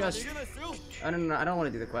 because I don't want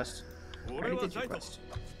to do the quest. I already did your quest.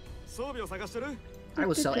 I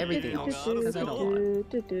will sell everything else, because I don't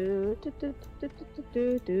want.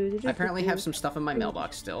 I apparently have some stuff in my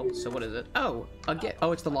mailbox still, so what is it? Oh, a gift.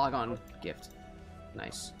 Oh, it's the log-on gift.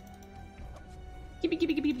 Nice.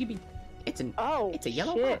 Gimme. It's a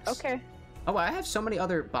yellow box. Okay. Oh, I have so many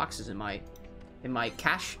other boxes in my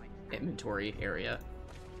cash inventory area.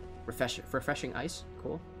 Refreshing ice.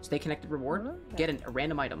 Cool. Stay connected reward. Get a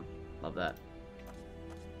random item. Love that.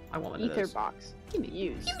 I want one of those. Ether box. Give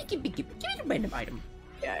me a random item.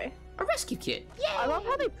 Okay. A rescue kit. Yeah. I love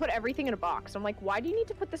how they put everything in a box. I'm like, why do you need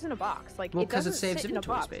to put this in a box? Like, well, it doesn't it saves sit in a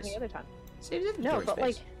inventory box space. any other time. Saves inventory but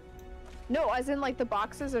space. like, no, as in like the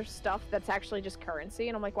boxes are stuff that's actually just currency,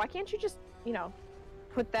 and I'm like, why can't you just, you know,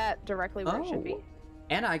 put that directly where it should be?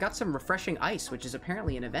 Anna, I got some refreshing ice, which is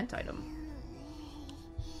apparently an event item.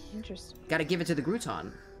 Interesting. Gotta give it to the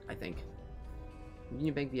Gruton, I think.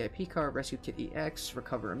 Union Bank VIP card, Rescue Kit EX,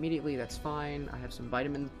 recover immediately, that's fine. I have some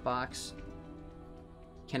vitamin box.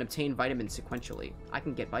 Can obtain vitamin sequentially. I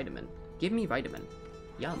can get vitamin. Give me vitamin.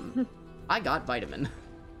 Yum. I got vitamin.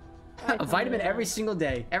 A vitamin every single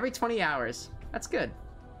day. Every 20 hours. That's good.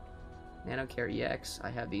 Nano Care EX. I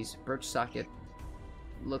have these birch socket.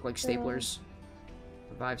 Look like staplers.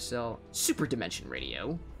 Revive Cell. Super Dimension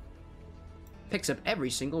Radio. Picks up every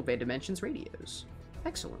single Dimensions radios.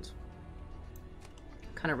 Excellent.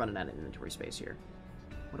 kind of running out of inventory space here.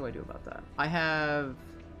 What do I do about that? I have...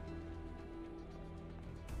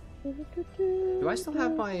 Do I still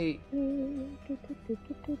have my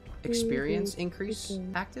experience increase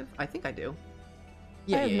active? I think I do.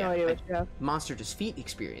 Yeah, I have no idea what you have. Monster defeat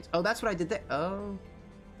experience. Oh, that's what I did there. Oh,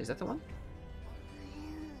 is that the one?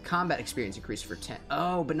 Combat experience increase for 10.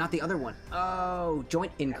 Oh, but not the other one. Oh,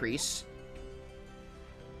 joint increase.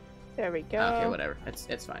 There we go. Okay, whatever.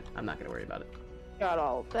 It's fine. I'm not gonna worry about it. Got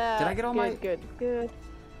all that. Did I get all my... Good.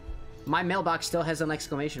 My mailbox still has an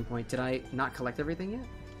exclamation point. Did I not collect everything yet?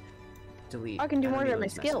 Delete. I can do more of my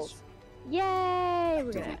skills. Yay!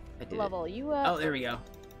 We're gonna level you up. Oh, there we go.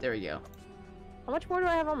 There we go. How much more do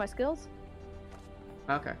I have on my skills?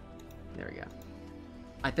 Okay. There we go.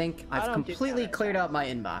 I think I've completely cleared out my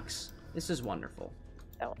inbox. This is wonderful.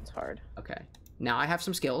 That one's hard. Okay. Now I have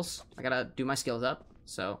some skills. I gotta do my skills up.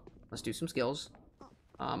 So let's do some skills.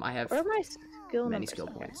 I have many skill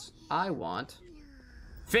points. I want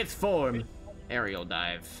 5th form aerial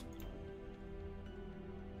dive.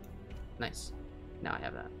 Nice. Now I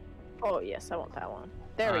have that. Oh yes, I want that one.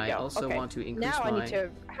 There we go. I also want to increase now I need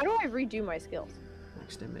to. How do I redo my skills?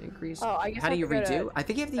 Next time increase. Oh, I guess how do you redo? I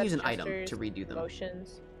think you have to use an item to redo them.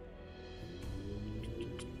 Motions.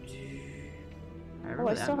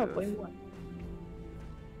 I still have way more.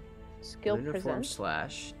 Skill Uniform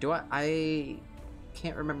slash. Do I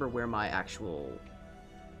can't remember where my actual...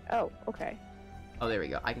 Oh, okay. Oh, there we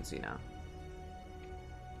go. I can see now.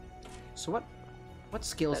 So what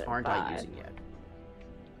skills aren't I using yet?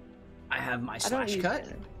 I have my slash cut.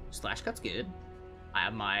 Slash cut's good. I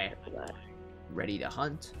have my ready to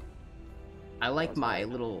hunt. I like my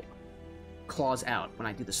little claws out when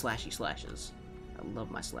I do the slashy slashes. I love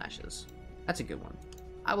my slashes. That's a good one.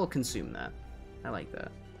 I will consume that. I like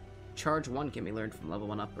that. Charge 1 can be learned from level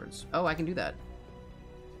 1 upwards. Oh, I can do that.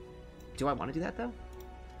 Do I want to do that, though?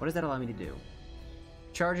 What does that allow me to do?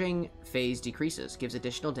 Charging phase decreases. Gives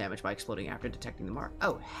additional damage by exploding after detecting the mark.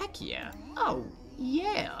 Oh, heck yeah. Oh,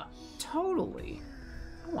 yeah. Totally.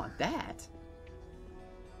 I want that.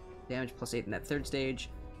 Damage plus 8 in that 3rd stage.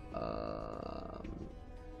 Where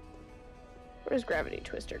does Gravity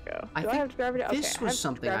Twister go? I think this was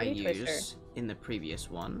something I used in the previous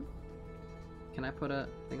one. Can I put a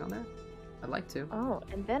thing on there? I'd like to. Oh,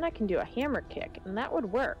 and then I can do a hammer kick, and that would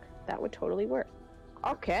work. That would totally work.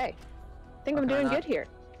 Okay. I think I'm doing good here.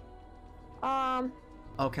 Oh,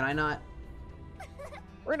 can I not?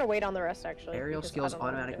 We're gonna wait on the rest, actually. Aerial skills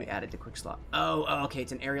automatically added to quick slot. Oh, okay,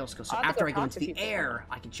 it's an aerial skill. So after I go into the air,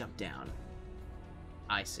 I can jump down.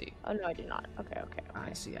 I see. Oh, no, I do not. Okay.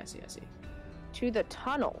 I see. To the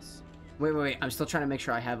tunnels. Wait. I'm still trying to make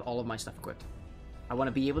sure I have all of my stuff equipped. I want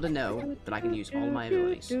to be able to know that I can use all of my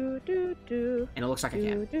abilities. And it looks like I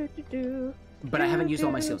can. But I haven't used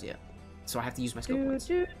all my skills yet. So I have to use my skill points.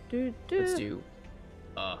 Let's do...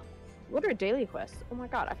 What are daily quests? Oh my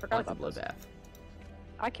god, I forgot about those. Bloodbath.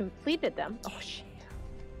 I completed them. Oh shit.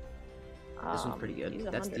 This one's pretty good.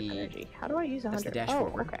 That's the... energy. How do I use 100? That's the dash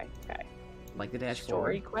forward. Okay. Like the dash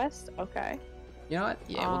Story forward. quest? Okay. You know what?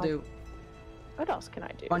 Yeah, we'll do... What else can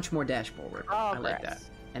I do? Bunch more dash forward. I like that.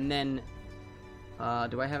 And then...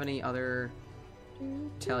 do I have any other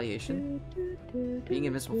retaliation? Being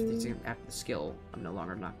invincible for the after the skill, I'm no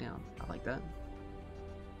longer knocked down. I like that.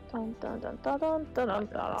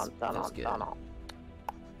 That's good.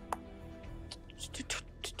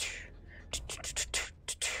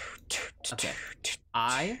 Okay.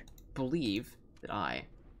 I believe that I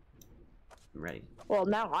am ready. Well,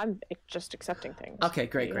 now I'm just accepting things. Okay,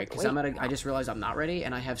 great. Because I just realized I'm not ready,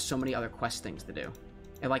 and I have so many other quest things to do,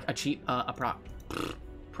 and like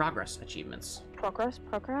progress achievements. Progress.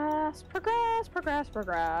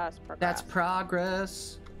 That's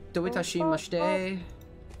progress. Doitashimaste.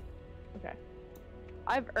 Okay.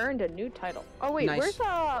 I've earned a new title. Oh wait, nice. Where's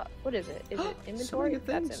what is it? Is it inventory? So many good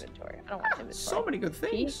things. That's inventory. I don't want inventory. So many good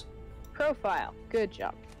things. Profile. Good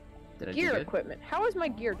job. Did I gear do good? Equipment. How is my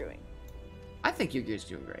gear doing? I think your gear's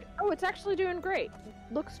doing great. Oh, it's actually doing great.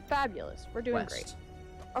 Looks fabulous. We're doing great.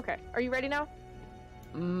 Okay. Are you ready now?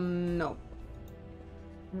 No.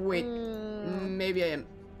 Wait. Maybe I am.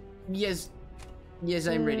 Yes,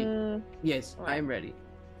 I'm ready. Yes, I am ready.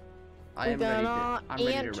 I'm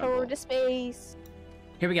ready to rebel. To space.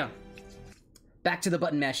 Here we go. Back to the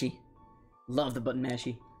button mashy. Love the button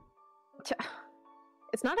mashy.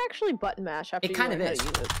 It's not actually button mash after it kind of is.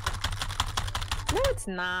 No, it's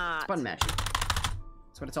not. It's button mashy.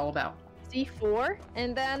 That's what it's all about. C4,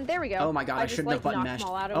 and then there we go. Oh my god, I shouldn't have button mashed.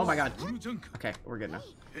 Oh my god. Okay, we're good now.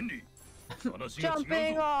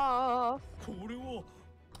 Jumping off.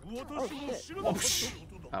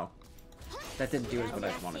 Oh, that didn't do as what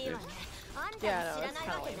I wanted to. Yeah, no, it's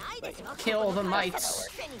kind of lame. But... Kill the mites.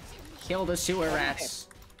 Kill the sewer rats.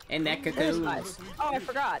 And that cocoons. Oh, I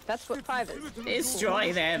forgot. That's what 5 is.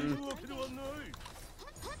 Destroy them.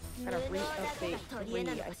 Gotta re-update 3,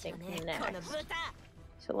 I think, next.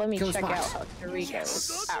 So let me check out how 3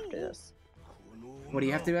 goes after this. What do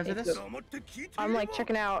you have to do after this? I'm like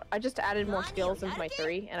checking out. I just added more skills into my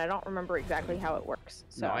 3, and I don't remember exactly how it works.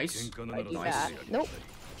 So Nice. I do that. Nope.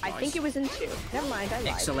 I think it was in 2. Never mind, I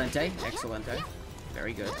lied. Excelente. Excelente.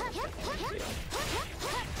 Very good.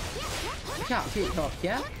 Yeah,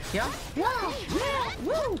 yeah, yeah, yeah,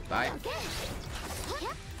 woo! Bye.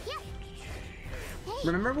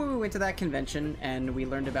 Remember when we went to that convention and we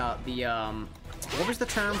learned about the, what was the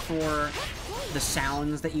term for the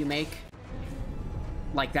sounds that you make?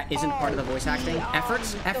 Like, that isn't part of the voice acting?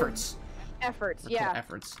 Efforts? Efforts. Efforts, yeah.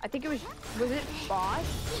 Efforts. I think it was it Boss?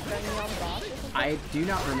 Boss I do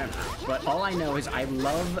not remember, but all I know is I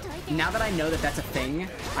love, now that I know that that's a thing,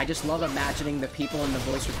 I just love imagining the people in the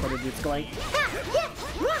voice recorder booths going,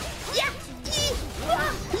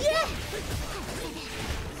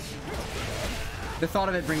 The thought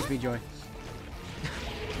of it brings me joy.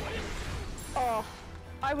 Oh,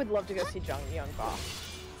 I would love to go see Young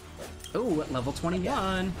Boss. Ooh, at level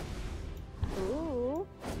 21. Ooh.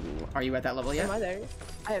 Are you at that level yet? Am I there?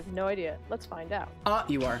 I have no idea. Let's find out.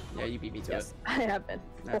 You are. Yeah, you beat me to it. I have been.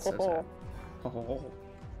 That's so sad.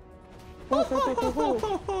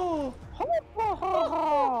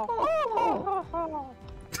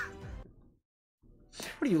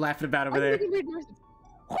 What are you laughing about over there?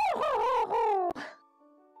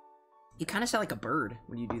 You kind of sound like a bird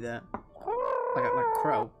when you do that. Like a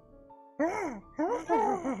crow.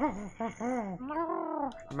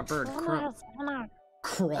 I'm a bird. Crow.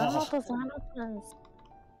 Crawl.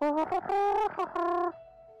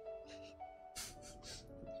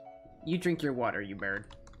 You drink your water, you bird.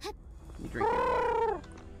 You drink your water.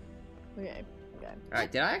 Okay. Okay.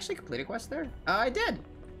 Alright, did I actually complete a quest there? I did!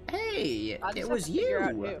 Hey! It was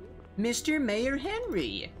you! Mr. Mayor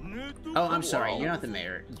Henry! Oh, I'm sorry, you're not the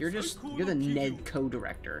mayor. You're the Ned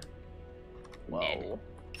co-director. Ned.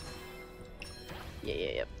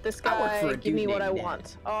 Yeah. This guy, give me what I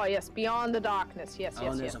want. Oh, yes, Beyond the Darkness. Yes.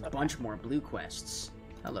 And there's a bunch more blue quests.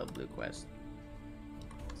 Hello, blue quest.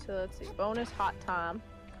 So let's see. Bonus hot time.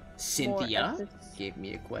 Cynthia gave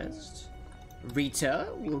me a quest.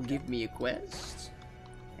 Rita will give me a quest.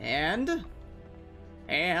 And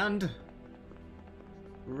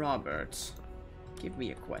Robert. Give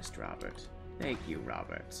me a quest, Robert. Thank you,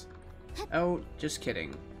 Robert. Oh, just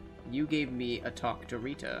kidding. You gave me a talk to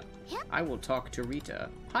Rita. I will talk to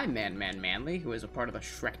Rita. Hi, Manly, who is a part of the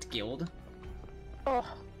Shrek Guild. Oh,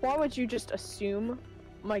 why would you just assume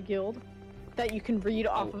my guild? That you can read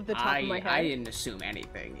off of the top of my head? I didn't assume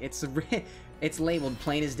anything. It's labeled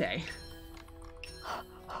plain as day.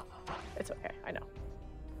 It's okay, I know.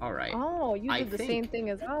 Alright. Oh, you did the same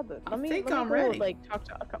thing as others. Let me ready. Like, talk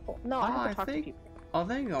to a couple. No, I have to talk to people. I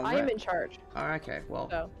think I'm ready. I am in charge. Alright, okay, well.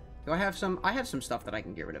 So. Do I have some? I have some stuff that I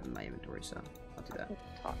can get rid of in my inventory, so I'll do that.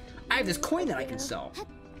 I have this coin that I can sell.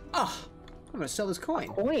 Oh, I'm gonna sell this coin.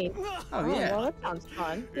 A coin? Oh yeah. Well, that sounds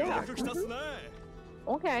fun. Yeah.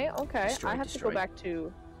 Okay. Destroy, I have to go back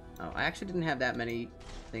to. Oh, I actually didn't have that many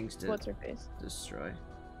things to. What's her face? Destroy.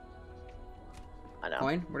 I know.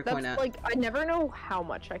 Coin? Where'd the coin at? Like, I never know how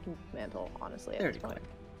much I can dismantle, honestly. There's a coin.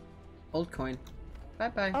 Old coin.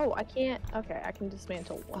 Bye. Oh, I can't. Okay, I can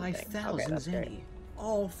dismantle one thing. 5,000 zenny.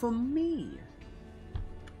 All for me.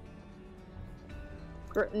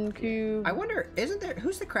 Gritton cube. I wonder,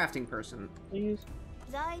 who's the crafting person?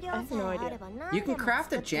 I have no idea. You can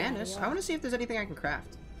craft a Janus. I want to see if there's anything I can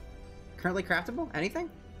craft. Currently craftable? Anything?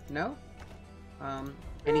 No?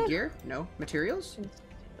 Any gear? No. Materials?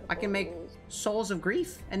 I can make Souls of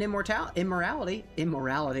Grief and Immorality.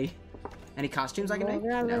 Any costumes I can make?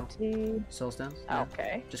 No. Soul stones? No.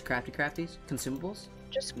 Okay. Just crafties? Consumables?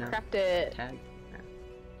 Just craft it. Tag?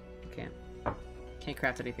 No. Can't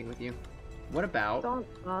craft anything with you. What about...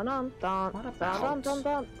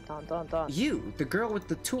 you, the girl with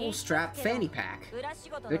the tool strap fanny pack?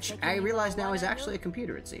 Which I realize now is actually a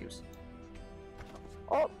computer, it seems.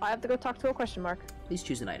 Oh, I have to go talk to a question mark. Please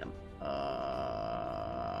choose an item.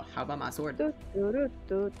 How about my sword? Can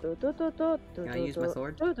I use my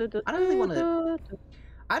sword? I don't really want to...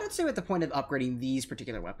 I don't see what the point of upgrading these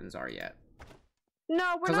particular weapons are yet.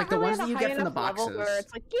 No, we're not like the really ones that you get from the boxes. Where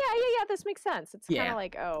it's like, yeah, this makes sense. It's kind of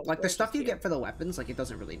like, oh. Like the stuff you get for the weapons, like it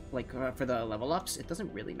doesn't really, like for the level ups, it doesn't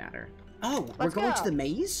really matter. Oh, we're going to the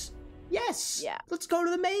maze? Yes. Yeah. Let's go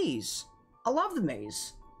to the maze. I love the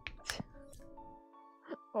maze.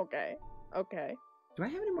 Okay. Do I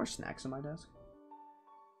have any more snacks on my desk?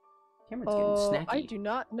 Cameron's getting snacky. I do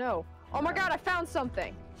not know. Oh my god, I found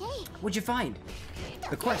something. What'd you find?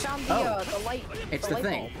 The quest. I found the light. It's the light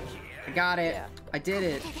thing. bulb. I got it. Yeah. I did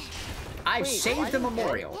it. I've Wait, saved why the did you get it?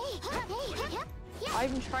 memorial.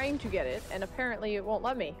 I'm trying to get it, and apparently it won't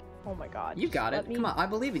let me. Oh my god. You got it. Me... Come on, I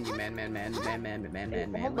believe in you, man.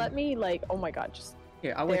 Won't let me, like, oh my god, just...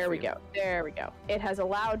 Here, I'll wait there for we you. go. There we go. It has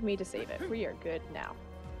allowed me to save it. We are good now.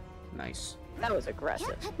 Nice. That was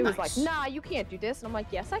aggressive. It was like, nah, you can't do this. And I'm like,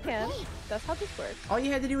 yes, I can. That's how this works. All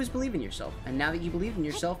you had to do was believe in yourself. And now that you believe in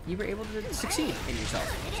yourself, you were able to succeed in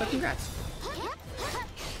yourself. So congrats.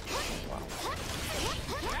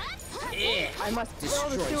 Yeah. I must kill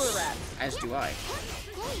the sewer rats. As do I.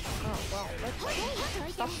 Oh, well,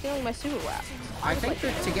 let's stop stealing my sewer rats. I think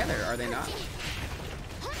they're together, are they not?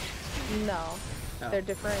 No. Oh. They're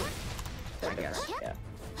different. I guess. Yeah.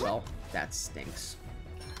 Well, that stinks.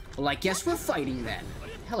 Well, I guess we're fighting then.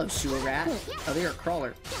 Hello, sewer rat. Oh, they're a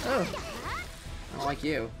crawler. Oh. I don't like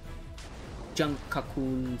you. Junk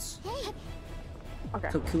cocoons. Okay.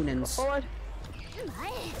 Cocoonins. Forward.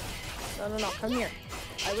 No, come here.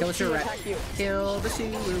 I Kill the wish to sewer rat. attack you. Kill the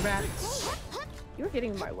sewer rats. You're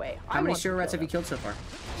getting in my way. How many sewer rats have you killed so far?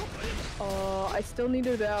 I still need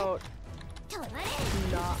about...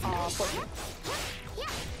 14.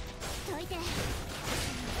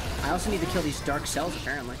 I also need to kill these dark cells,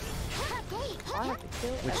 apparently. I have to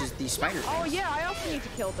kill Which is the spider things. Oh yeah, I also need to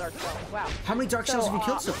kill dark cells. Wow. How many dark cells have you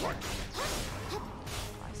killed so far?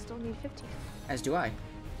 I still need 15. As do I.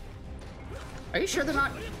 Are you sure they're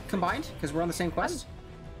not combined? Because we're on the same quest?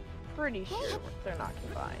 Pretty sure they're not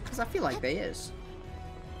combined. Because I feel like they is.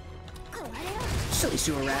 Silly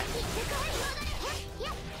sewer rat.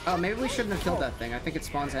 Oh, maybe we shouldn't have killed that thing. I think it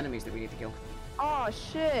spawns enemies that we need to kill. Oh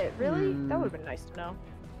shit, really? That would have been nice to know.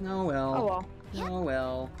 Oh well. Oh well. Oh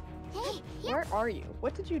well. Where are you?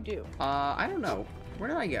 What did you do? I don't know. Where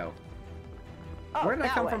did I go? Oh, Where did I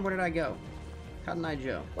come way. from? Where did I go? Cotton Eye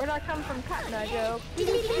Joe. Where did I come from, Cotton Eye Joe?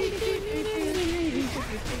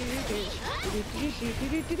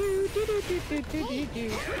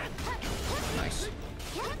 Nice.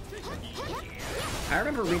 I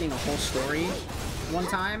remember reading a whole story one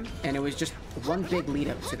time, and it was just one big lead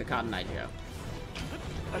up to the Cotton Eye Joe.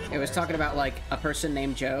 It was talking about like a person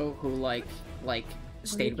named Joe who like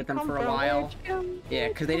stayed with them for a while. Yeah,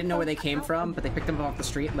 because they didn't know where they came from, but they picked them up off the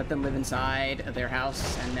street, let them live inside of their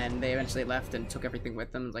house, and then they eventually left and took everything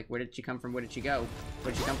with them. Like, where did she come from? Where did she go?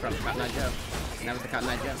 Where did she come from? Cotton Eye Joe. And that was the Cotton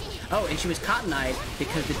Eye Joe. Oh, and she was cotton-eyed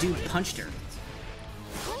because the dude punched her.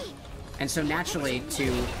 And so naturally,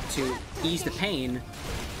 to ease the pain,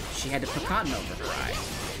 she had to put cotton over her eye.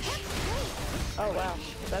 Oh wow,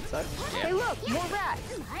 that sucks. Yeah. Hey look, more rats!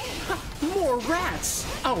 More rats!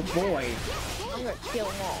 Oh boy! I'm gonna kill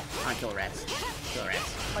them all. I kill rats. Kill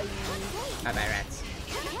rats. Bye. Bye-bye, rats.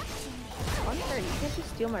 Unfair, you can't just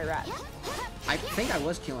steal my rats. I think I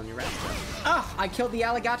was killing your rats, though. Oh, I killed the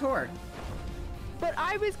alligator! But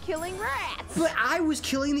I was killing rats! But I was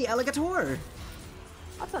killing the alligator!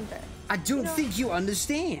 That's unfair. I don't think you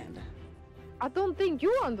understand. I don't think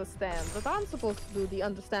you understand, but I'm supposed to do the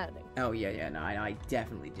understanding. Oh, yeah, no, I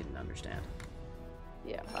definitely didn't understand.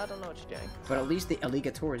 Yeah, I don't know what you're doing. But at least the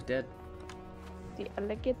alligator is dead. The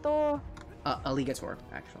alligator? Alligator,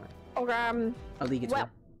 actually. Okay, Alligator. well.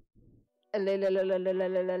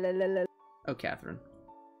 Oh, Catherine.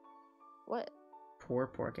 What? Poor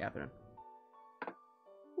Catherine.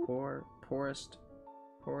 Poorest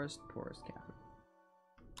Catherine.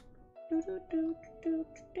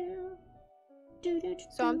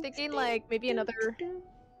 So I'm thinking like maybe another...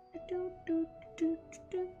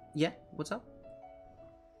 Yeah, what's up?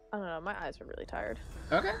 I don't know, my eyes are really tired.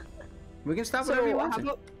 Okay. We can stop whenever you want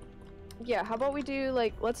to. Yeah, how about we do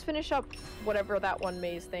like, let's finish up whatever that one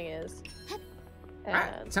maze thing is.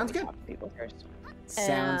 Alright, sounds good. Talk to people first.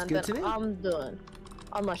 Sounds good to me. I'm done.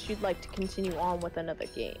 Unless you'd like to continue on with another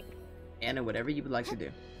game. Anna, whatever you would like to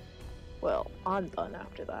do. Well, I'm done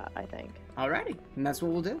after that, I think. Alrighty, and that's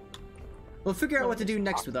what we'll do. We'll figure out what to do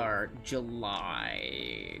next with our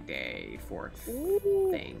July day 4th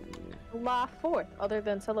thing. July 4th, other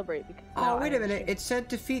than celebrate. Because Oh, wait a minute. It said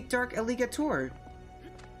defeat Dark Alligator.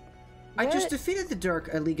 I just defeated the Dark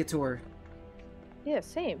Alligator. Yeah,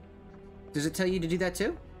 same. Does it tell you to do that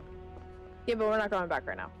too? Yeah, but we're not going back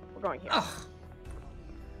right now. We're going here. Oh.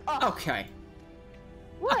 Okay.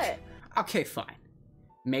 What? Okay, fine.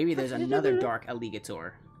 Maybe there's another Dark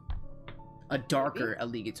Alligator. A darker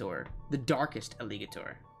alligator. The darkest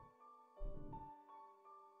alligator.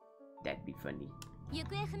 That'd be funny.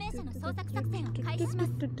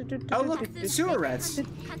 Oh look, sewer rats.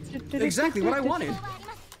 Exactly what I wanted.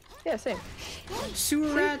 Yeah, same.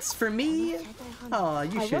 Sewer rats for me? Oh,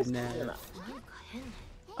 you shouldn't have.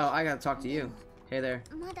 Oh, I gotta talk to you. Hey there.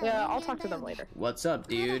 Yeah, I'll talk to them later. What's up,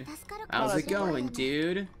 dude? How's it going,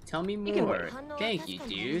 dude? Tell me can more. wait. Thank you,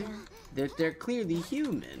 dude. They're clearly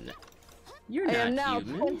human. You're I am not now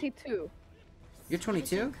human. 22. You're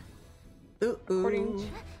 22? Ooh, According ooh.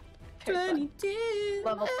 to 22.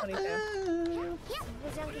 level 22.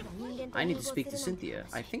 I need to speak to Cynthia.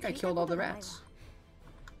 I think I killed all the rats.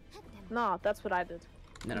 No, that's what I did.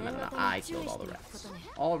 No. I killed all the rats.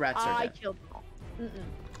 All rats are I dead. killed them all.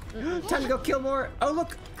 Time to go kill more. Oh,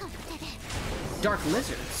 look. Dark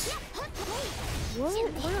lizards.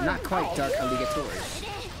 What? Not quite dark alligators.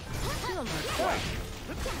 Not quite.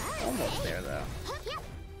 Almost there, though.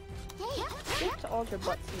 Get to all your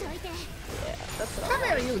butts. Yeah, that's what Come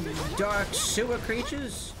here, you dark sewer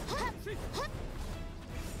creatures.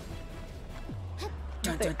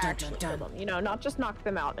 Dun, They dun, dun, actually dun, kill dun. them. You know, not just knock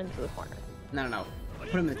them out into the corner. No.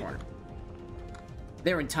 Put them in the corner.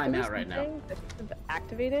 They're in timeout right now.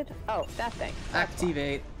 Activated? Oh, that thing. That's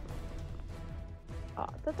Activate. why.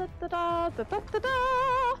 Da-da-da-da.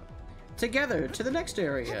 Together to the next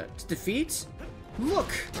area. To defeat. Look.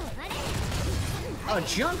 A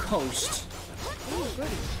junk host.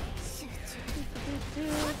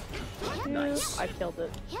 Nice. I killed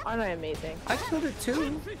it. Aren't I amazing? I killed it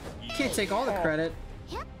too. Can't take all the credit.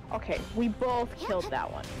 Okay, we both killed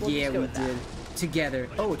that one. We'll Yeah, just go we with that. did. Together.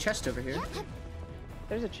 Oh, a chest over here.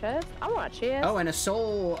 There's a chest? I want a chest. Oh, and a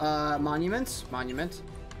soul monument.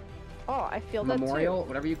 Oh, I feel Memorial, that too.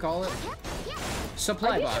 whatever you call it. Are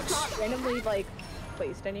Supply these box. just not randomly, like,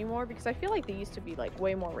 placed anymore? Because I feel like they used to be, like,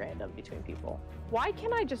 way more random between people. Why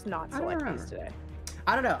can I just not I don't select remember. these today?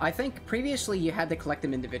 I don't know. I think previously you had to collect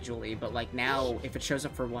them individually, but like now, if it shows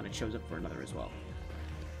up for one, it shows up for another as well.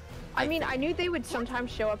 I mean, think. I knew they would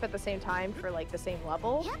sometimes show up at the same time for, like, the same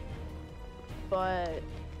level. But...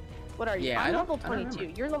 What are you? Yeah, I'm I level don't 22.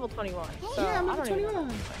 remember. You're level 21. So Yeah, I'm I level don't even know.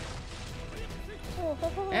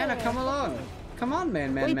 21. Anna, come along. Come on,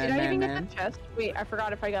 man. Wait, did I even get the chest? Wait, I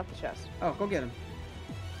forgot if I got the chest. Oh, go get him.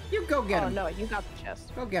 You go get Oh him. no, you got the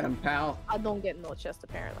chest. Go get him, pal. I don't get no chest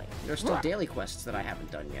apparently. There's still daily quests that I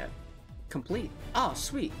haven't done yet. Complete. Oh,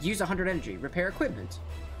 sweet. Use 100 energy. Repair equipment.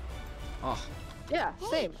 Oh. Yeah,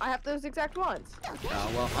 same. I have those exact ones. Oh,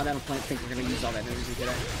 well, I don't think we're gonna use all that energy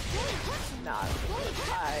today. Nah,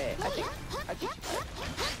 I think you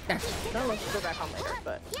should. No, let's go back on later,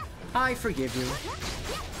 but... I forgive you.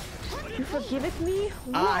 You forgiveth me?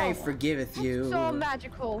 I Wow. forgiveth you. So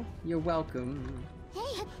magical. You're welcome.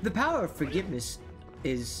 The power of forgiveness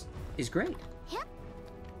is great.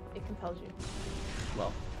 It compels you.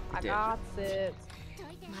 Well, it I did. got it.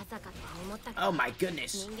 Oh my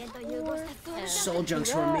goodness. And Soul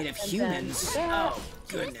junks do were that, made of and humans. then do that. Oh,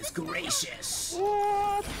 goodness gracious.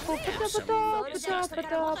 What?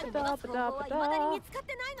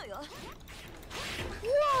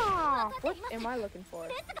 Wow. What am I looking for?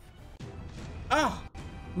 Oh,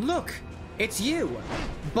 look, it's you.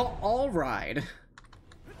 Baal Ride.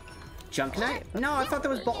 Junk Knight? No, I thought that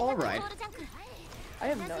was Baal Ride. I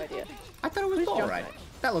have no idea. I thought it was Who's Baal Junk Ride. Knight?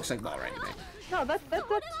 That looks like Baal Ride to me. No, that's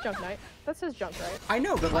Junk Knight. That says Junk, right? I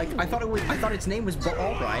know, but like, I thought its name was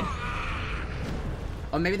Baal Ride.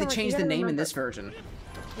 Or maybe they Sorry, changed you the gotta name in remember. this version.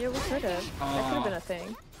 Yeah, we could have. That could have been a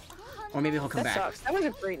thing. Or maybe he'll come That back. sucks. That was a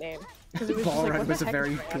great name. 'Cause it was just Baal like, Ride what was the a heck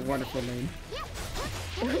very is going on? wonderful name.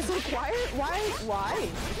 It was like, why?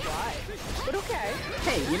 But okay.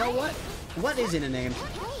 Hey, you know what? What is in a name?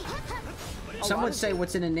 Some lot would of say things.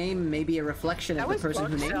 what's in a name may be a reflection That of the was person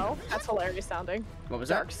Dark who named it. Cell. That's hilarious sounding. What was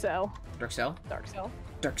Dark that? Cell. Dark Cell? Dark Cell.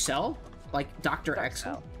 Dark Cell? Like Dr. Dark X?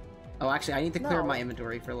 Cell. Oh, actually, I need to clear No. my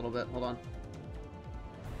inventory for a little bit. Hold on.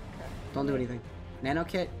 Okay. Don't do anything. Nano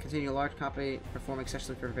kit, continue a large copy, perform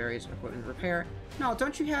accessory for various equipment repair. No,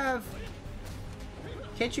 don't you have...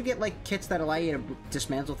 Can't you get, like, kits that allow you to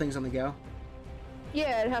dismantle things on the go?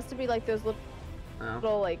 Yeah, it has to be like those little,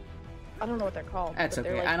 Oh. like, I don't know what they're called. That's but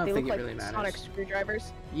they're, okay. like, I don't they think look it like really matters. Sonic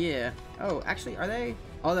screwdrivers. Yeah. Oh, actually, are they...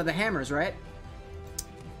 Oh, they're the hammers, right?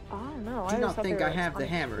 I don't know. Do I not always thought think they I were, like, have the Sonic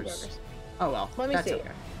hammers. screwdrivers. Oh, well. Let me That's see.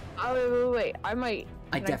 okay. Oh, wait. I might.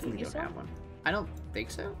 I can definitely give you don't some? have one. I don't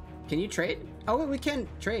think so. Can you trade? Oh, wait, we can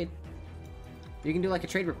trade. You can do, like, a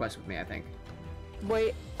trade request with me, I think.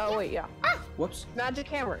 Wait. Oh, wait, yeah. Ah! Whoops. Magic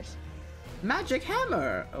hammers. Magic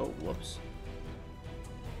hammer! Oh, whoops.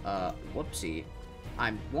 Whoopsie.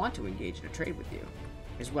 I want to engage in a trade with you.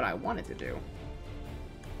 Is what I wanted to do.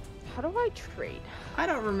 How do I trade? I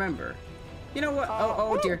don't remember. You know what?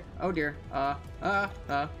 Oh dear. Oh dear.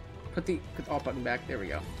 Put the alt button back. There we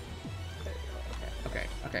go. Okay.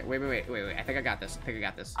 Wait. I think I got this.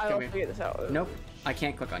 I Come will here. figure this out. Nope. I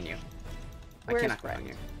can't click on you. I cannot go down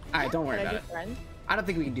here. Alright, don't worry about it. Friend? I don't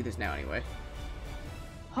think we can do this now anyway.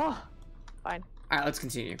 Huh. Fine. Alright, let's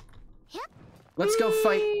continue. Let's go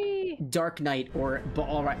fight Dark Knight or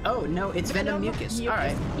Alright. Oh, no, it's Venom Mucus.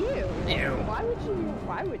 Alright. Ew. Ew. Why would you?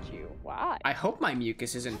 Why would you? Why? I hope my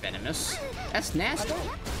mucus isn't venomous. That's nasty. I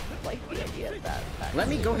don't like the idea of that. Let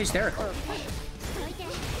me go hysterical.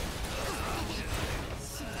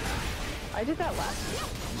 I did that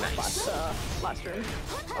Nice. last room.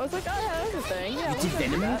 I was like, oh yeah, that's a thing. Yeah, Did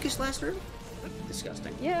Venom Mucus last room?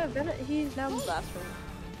 Disgusting. Yeah, he's now in the last room.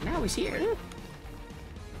 Now he's here.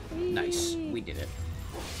 Nice. We did it.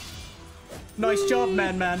 Nice job,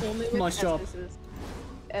 man. Nice job.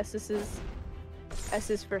 S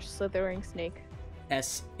is for slithering snake.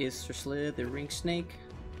 S is for slithering snake.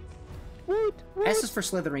 Woot, woot. S is for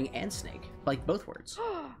slithering and snake. Like both words.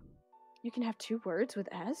 You can have 2 words with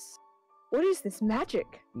S? What is this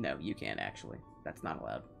magic? No, you can't actually. That's not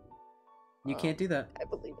allowed. You can't do that. I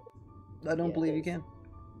believe it. I don't believe you can.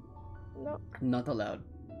 No. Not allowed.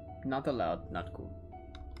 Not allowed. Not cool.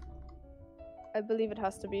 I believe it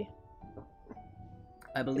has to be.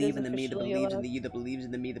 I believe in the me that believes in the you that believes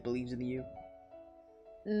in the me that believes in the you.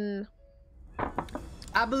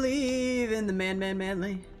 I believe in the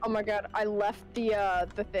manly. Oh my god, I left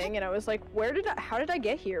the thing and I was like, how did I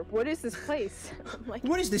get here? What is this place? I'm like,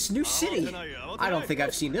 what is this new city? I don't think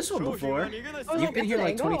I've seen this one before. You've been here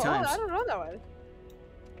like 20 times. I don't know that one.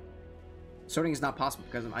 Sorting is not possible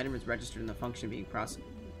because an item is registered in the function being processed.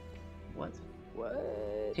 What?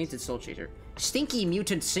 What? Tainted Soul Chaser. Stinky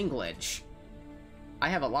Mutant Single Edge. I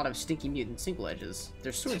have a lot of Stinky Mutant Single Edges.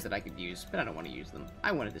 There's swords that I could use, but I don't want to use them.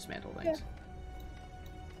 I want to dismantle things. Yeah.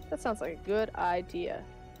 That sounds like a good idea.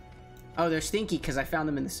 Oh, they're stinky because I found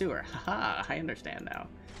them in the sewer. Haha, I understand now.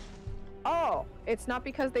 Oh, it's not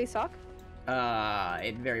because they suck?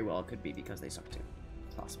 It very well could be because they suck too.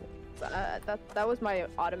 It's possible. That was my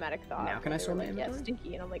automatic thought. Now can I sort my inventory? inventory? Yeah,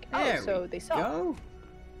 stinky, and I'm like, oh, so they suck. Go.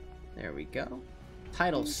 There we go.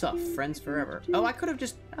 Title Suff, Friends Forever. Oh, I could have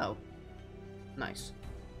just... Oh. Nice.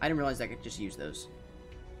 I didn't realize I could just use those.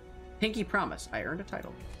 Pinky Promise. I earned a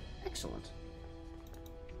title. Excellent.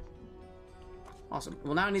 Awesome.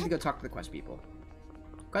 Well, now I need to go talk to the quest people.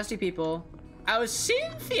 Questy people. Oh,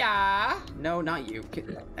 Cynthia! No, not you. Get...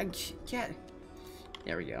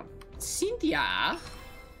 There we go. Cynthia!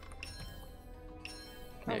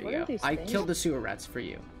 There you go. I killed the sewer rats for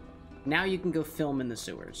you. Now you can go film in the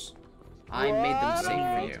sewers. I made them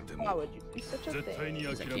safe for you. Why would you do such a thing?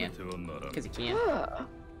 Because I can. Because you can.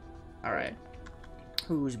 Alright.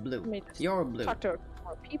 Who's blue? You're blue. Talk to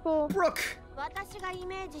more people. Brooke!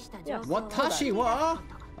 Yes. Watashi wa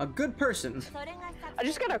a good person. I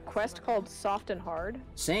just got a quest called Soft and Hard.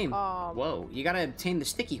 Same. Whoa, you gotta obtain the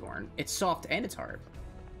sticky horn. It's soft and it's hard.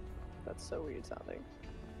 That's so weird sounding.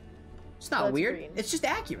 It's not weird. Green. It's just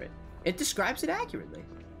accurate. It describes it accurately.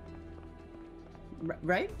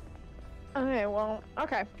 Right? Okay, well,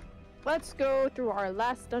 okay. Let's go through our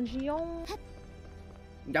last dungeon.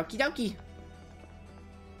 Doki doki.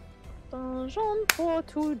 Dungeon for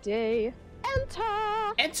today.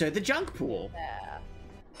 Enter! Enter the junk pool. Yeah.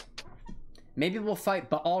 Maybe we'll fight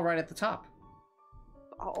Baal right at the top.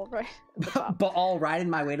 All right. Baal riding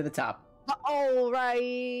my way to the top. All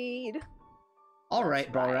right. All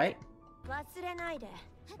right, Baal right.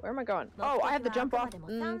 Where am I going? Oh, I have to jump off.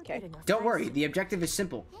 Okay. Don't worry, the objective is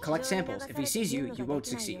simple. Collect samples. If he sees you, you won't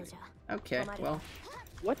succeed. Okay, well.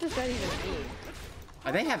 What does that even mean?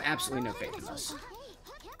 They have absolutely no faith in us.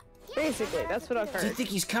 Basically, that's what I've heard. Do you think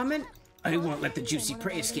he's coming? I won't let the juicy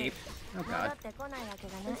prey escape. Oh god.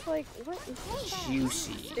 It's like, what is this?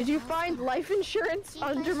 Juicy. Did you find life insurance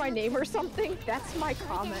under my name or something? That's my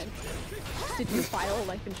comment. Did you file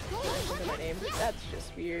life insurance under my name? That's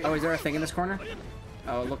just weird. Oh, is there a thing in this corner?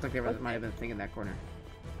 Oh, it looked like there might have been a thing in that corner.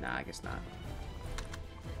 Nah, I guess not.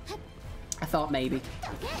 I thought maybe.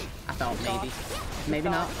 I thought maybe. Maybe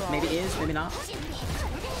not. Maybe it is. Maybe not.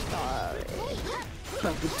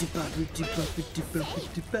 Oh,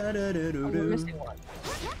 we're missing one.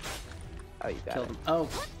 Oh, you got Killed it. him. Oh,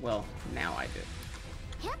 well, now I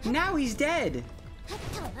did. Now he's dead!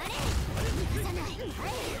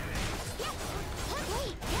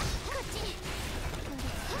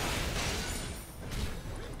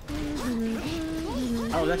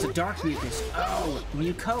 Oh, that's a dark mucus. Oh,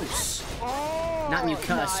 mucose. Oh, Not mucus,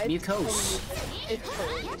 no, mucose. It's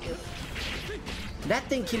totally mucus. That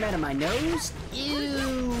thing came out of my nose?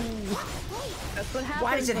 Ew! That's what happens.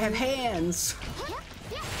 Why does it have hands?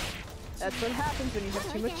 That's what happens when you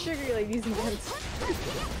have too much sugar, ladies and gents.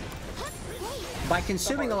 By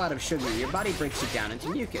consuming a lot of sugar, your body breaks it down into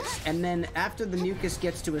mucus, and then after the mucus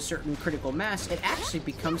gets to a certain critical mass, it actually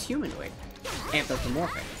becomes humanoid.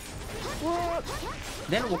 anthropomorphic. What?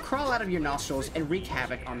 Then it will crawl out of your nostrils and wreak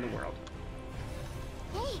havoc on the world.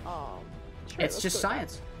 Sure, It's just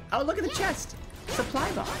science. Oh, look at the chest!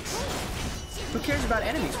 Supply box. Who cares about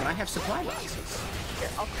enemies when I have supply boxes? Here,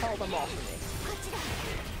 I'll call them all for me.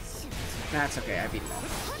 That's okay, I beat them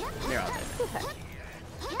all. They're all dead. Okay.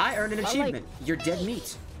 I earned an achievement. You're dead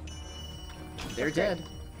meat. They're dead.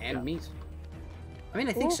 And meat. I mean,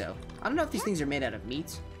 I think so. I don't know if these things are made out of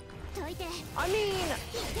meat. I mean,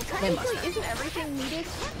 technically, isn't everything meated?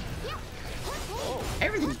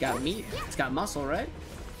 Everything's got meat. It's got muscle, right?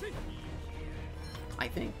 I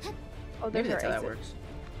think. Oh, Maybe there's that's our how that exit. works.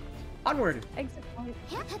 Onward! Exit point.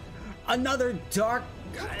 Another dark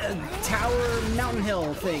tower mountain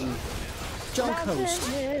hill thing. Junk Mountain host.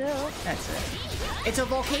 Hill. That's it. It's a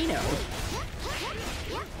volcano.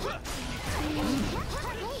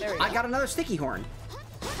 There we go. I got another sticky horn.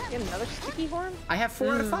 You have another sticky horn? I have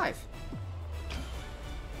 4 out of 5.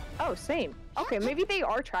 Oh, same. Okay, maybe they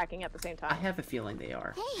are tracking at the same I time. have a feeling they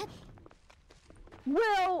are.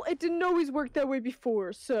 Well, it didn't always work that way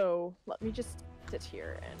before, so let me just sit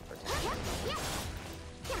here and pretend.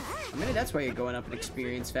 Maybe that's why you're going up in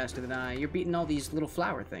experience faster than I. You're beating all these little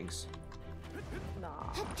flower things. Nah.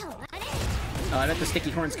 Oh, I bet the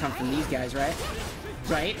sticky horns come from these guys, right?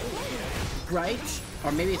 Right? Right?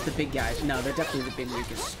 Or maybe it's the big guys. No, they're definitely the big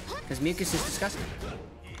mucus. Because mucus is disgusting.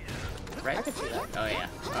 Right? I could see that. Oh yeah.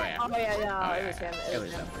 Oh yeah. Oh yeah, yeah. Oh, It yeah. was him. It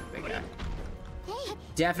was definitely the big guy.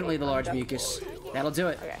 Definitely the large mucus. That'll do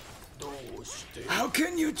it. Okay. How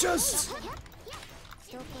can you just...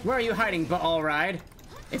 Where are you hiding, Ballride?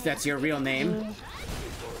 If that's your real name.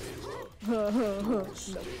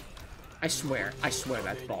 I swear that's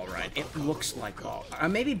Ballride. It looks like Ball.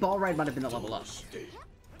 Maybe Ballride might have been the level up.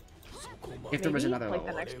 If there was Maybe, another like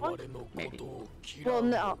level the next one? Maybe. Well,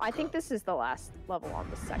 no, I think this is the last level on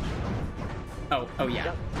this section. Oh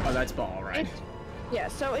yeah. Oh, that's Ballride. Yeah,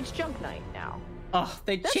 so it's Junk Knight now. Oh,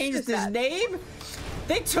 they That's changed just his sad. name?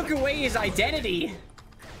 They took away his identity.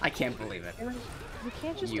 I can't believe it. You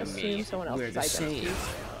can't just You and assume me, someone we're else's the identity. same.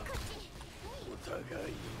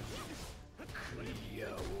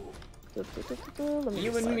 Let me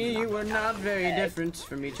You just and me knock were out not my very head. different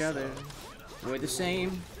from each other. We're the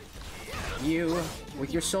same. You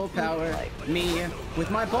with your soul power, me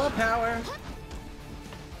with my ball power.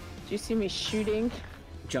 Do you see me shooting?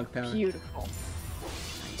 Junk power. Beautiful.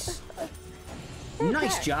 Nice.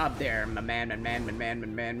 Nice job there, my man, manly.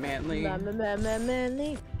 Manly.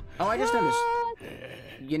 Oh, I just noticed. What?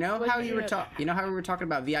 You know What how did you you were notice? you know how we were talking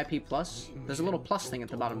about VIP Plus? There's a little plus thing at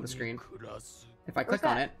the bottom of the screen. If I click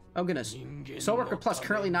on that? it, oh goodness, Soulworker Plus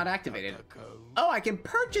currently not activated. Oh, I can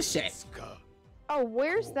purchase it. Oh,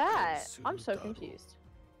 where's that? I'm so confused.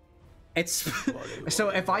 It's so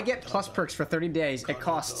if I get plus perks for 30 days, it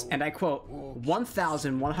costs, and I quote,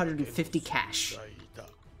 1,150 cash.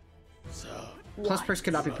 Plus perks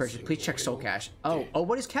cannot be purchased. Please check Soul Cash. Oh,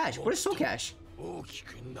 what is cash? What is Soul Cash? Oh,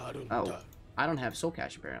 I don't have Soul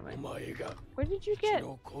Cash apparently. Where did you get?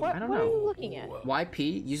 What, I don't what are know. you looking at?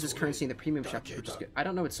 YP uses currency in the premium shop, which is good. I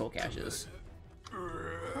don't know what Soul Cash is.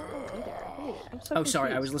 I'm so Oh,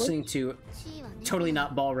 sorry, I was confused. listening to Totally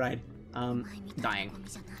Not Ball Ride. Dying.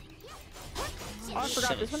 Oh, I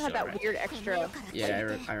forgot. This one had that weird extra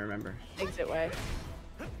Yeah, I remember. exit way.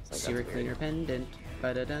 Secret cleaner pendant.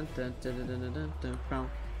 Ba-da-dun-dun-dun-dun-dun-dun-dun.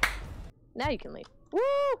 Now you can leave. Woo!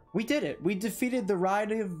 We did it. We defeated the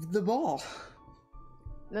ride of the ball.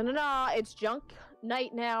 No. It's Junk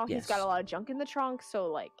Knight now. Yes. He's got a lot of junk in the trunk, so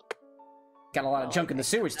like. Got a lot of junk in the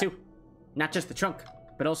sewers too. Not just the trunk,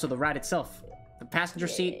 but also the ride itself. The passenger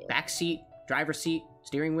seat, back seat, driver seat,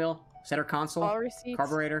 steering wheel, center console, All receipts.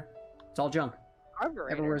 carburetor. It's all junk.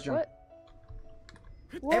 Carburetor. Everywhere's junk.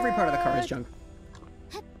 What? Every part of the car is What? junk.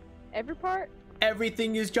 Every part?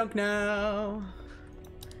 Everything is junk now.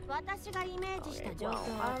 Okay, well,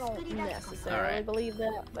 I don't necessarily Alright. believe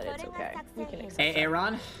that, but it's okay. We can accept Hey, that.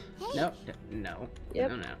 Aaron? No. No.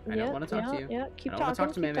 Yep. No. I don't want to talk to you. Yeah, keep I don't want to talking.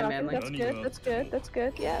 talk to me, keep man, talking. manly. That's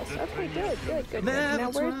good. Yes. Okay, good. Now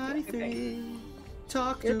Level where's 23.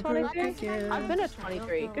 Talk You're to Greg 23? again. I've been at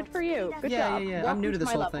 23. Good for you. Good job. Yeah. I'm Welcome new to this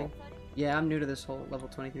my whole level. thing. Yeah, I'm new to this whole level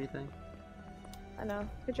 23 thing. I know.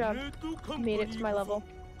 Good job. Made it to my level.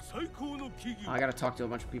 Oh, I gotta talk to a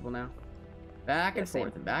bunch of people now. Back and Same.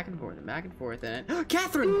 forth and back and forth and back and forth and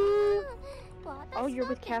Catherine! Oh, you're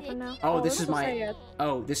with Catherine now? Oh, this that's is so my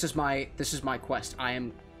sad. this is my quest. I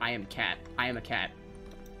am cat. I am a cat.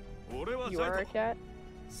 You are a cat?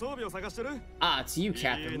 Ah, it's you,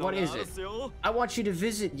 Captain. What is it? I want you to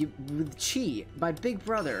visit you with Chi, my big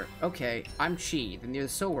brother. Okay, I'm Chi, then you're the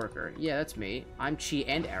Soulworker. Yeah, that's me. I'm Chi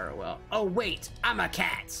and Arrowell. Oh, wait, I'm a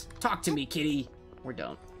cat. Talk to me, kitty. Or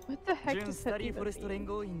don't. What the heck does that even mean?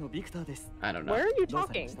 I don't know. Where are you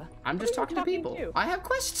talking? I'm just talking to people. I have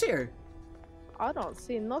quests here. I don't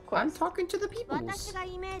see no quests. I'm talking to the peoples.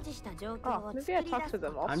 Oh, maybe I talk to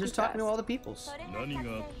them all. I'm just talking to all the peoples.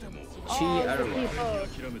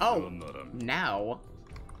 Oh, now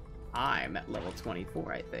I'm at level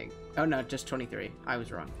 24, I think. Oh no, just 23. I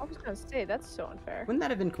was wrong. I was gonna say, that's so unfair. Wouldn't that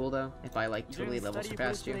have been cool though, if I like totally level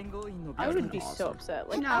surpassed you? I would be so upset.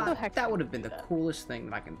 Like, nah, how the heck that would have been the coolest thing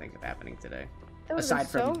that I can think of happening today. That Aside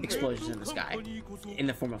from so explosions in the sky, in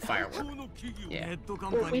the form of firework. Yeah. Well,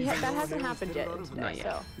 that hasn't happened yet today, Not yet.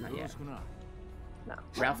 so. Not yet. No.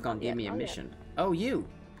 Ralph gonna give me a mission. Oh, you,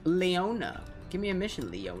 Leona. Give me a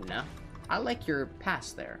mission, Leona. I like your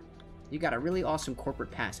pass there. You got a really awesome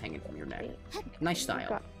corporate pass hanging from your neck. Nice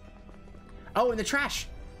style. Oh, and the trash!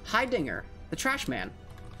 Heidinger, the trash man.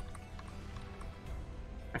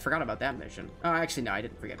 I forgot about that mission. Oh, actually, no, I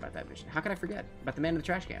didn't forget about that mission. How could I forget? About the man in the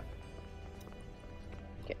trash can.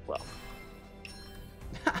 Okay, well.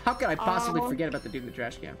 How could I possibly forget about the dude in the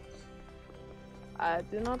trash can? I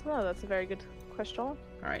do not know. That's a very good question.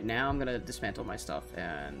 Alright, now I'm gonna dismantle my stuff,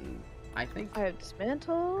 and I think... I have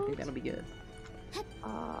dismantled. I think that'll be good.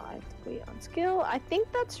 I have to wait on skill. I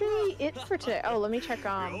think that's really it for today. Oh, let me check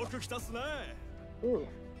Ooh.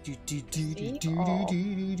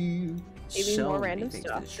 Maybe more random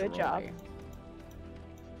stuff. Good job.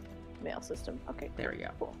 Mail system. Okay. There we go.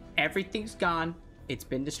 Cool. Everything's gone. It's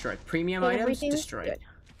been destroyed. Premium items destroyed. Good.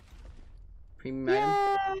 Premium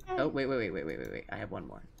items. Oh, wait. I have one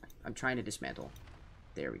more. I'm trying to dismantle.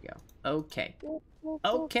 There we go. Okay.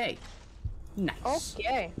 Okay. Nice.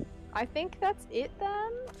 Okay. I think that's it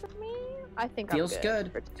then for me. I think Feels I'm good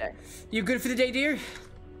for today. You good for the day, dear?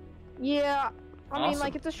 Yeah. I mean, Awesome.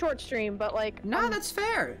 like, it's a short stream, but like. No, that's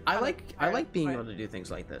fair. I like being able to do things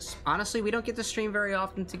like this. Honestly, we don't get to stream very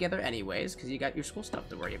often together anyways, because you got your school stuff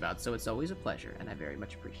to worry about, so it's always a pleasure, and I very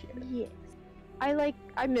much appreciate it. Yes.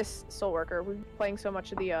 I miss Soulworker. We've been playing so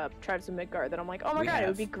much of the Tribes of Midgard that I'm like, oh my god, it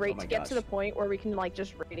would be great to get to the point where we can like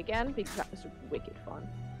just raid again, because that was wicked fun.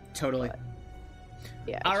 Totally. But,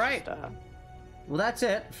 yeah. All right. Well, that's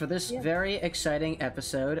it for this very exciting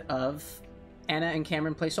episode of Anna and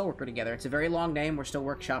Cameron Play Soulworker together. It's a very long name. We're still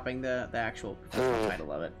workshopping the actual professional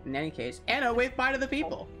title of it. In any case, Anna, wave bye to the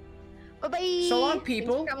people. Bye-bye. So long,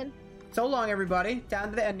 people. So long, everybody. Down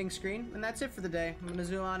to the ending screen. And that's it for the day. I'm going to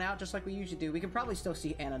zoom on out just like we usually do. We can probably still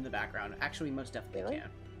see Anna in the background. Actually, we most definitely can.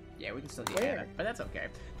 Yeah, we can still see Anna, but that's okay.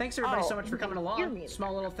 Thanks, everybody, so much for coming along.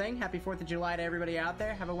 Small little thing. Happy 4th of July to everybody out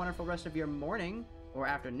there. Have a wonderful rest of your morning or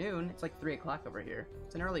afternoon. It's like 3 o'clock over here.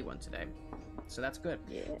 It's an early one today. So that's good.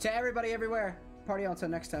 Yeah. To everybody everywhere, party on until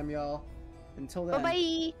next time, y'all. Until then.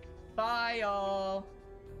 Bye-bye. Bye, y'all.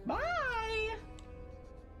 Bye.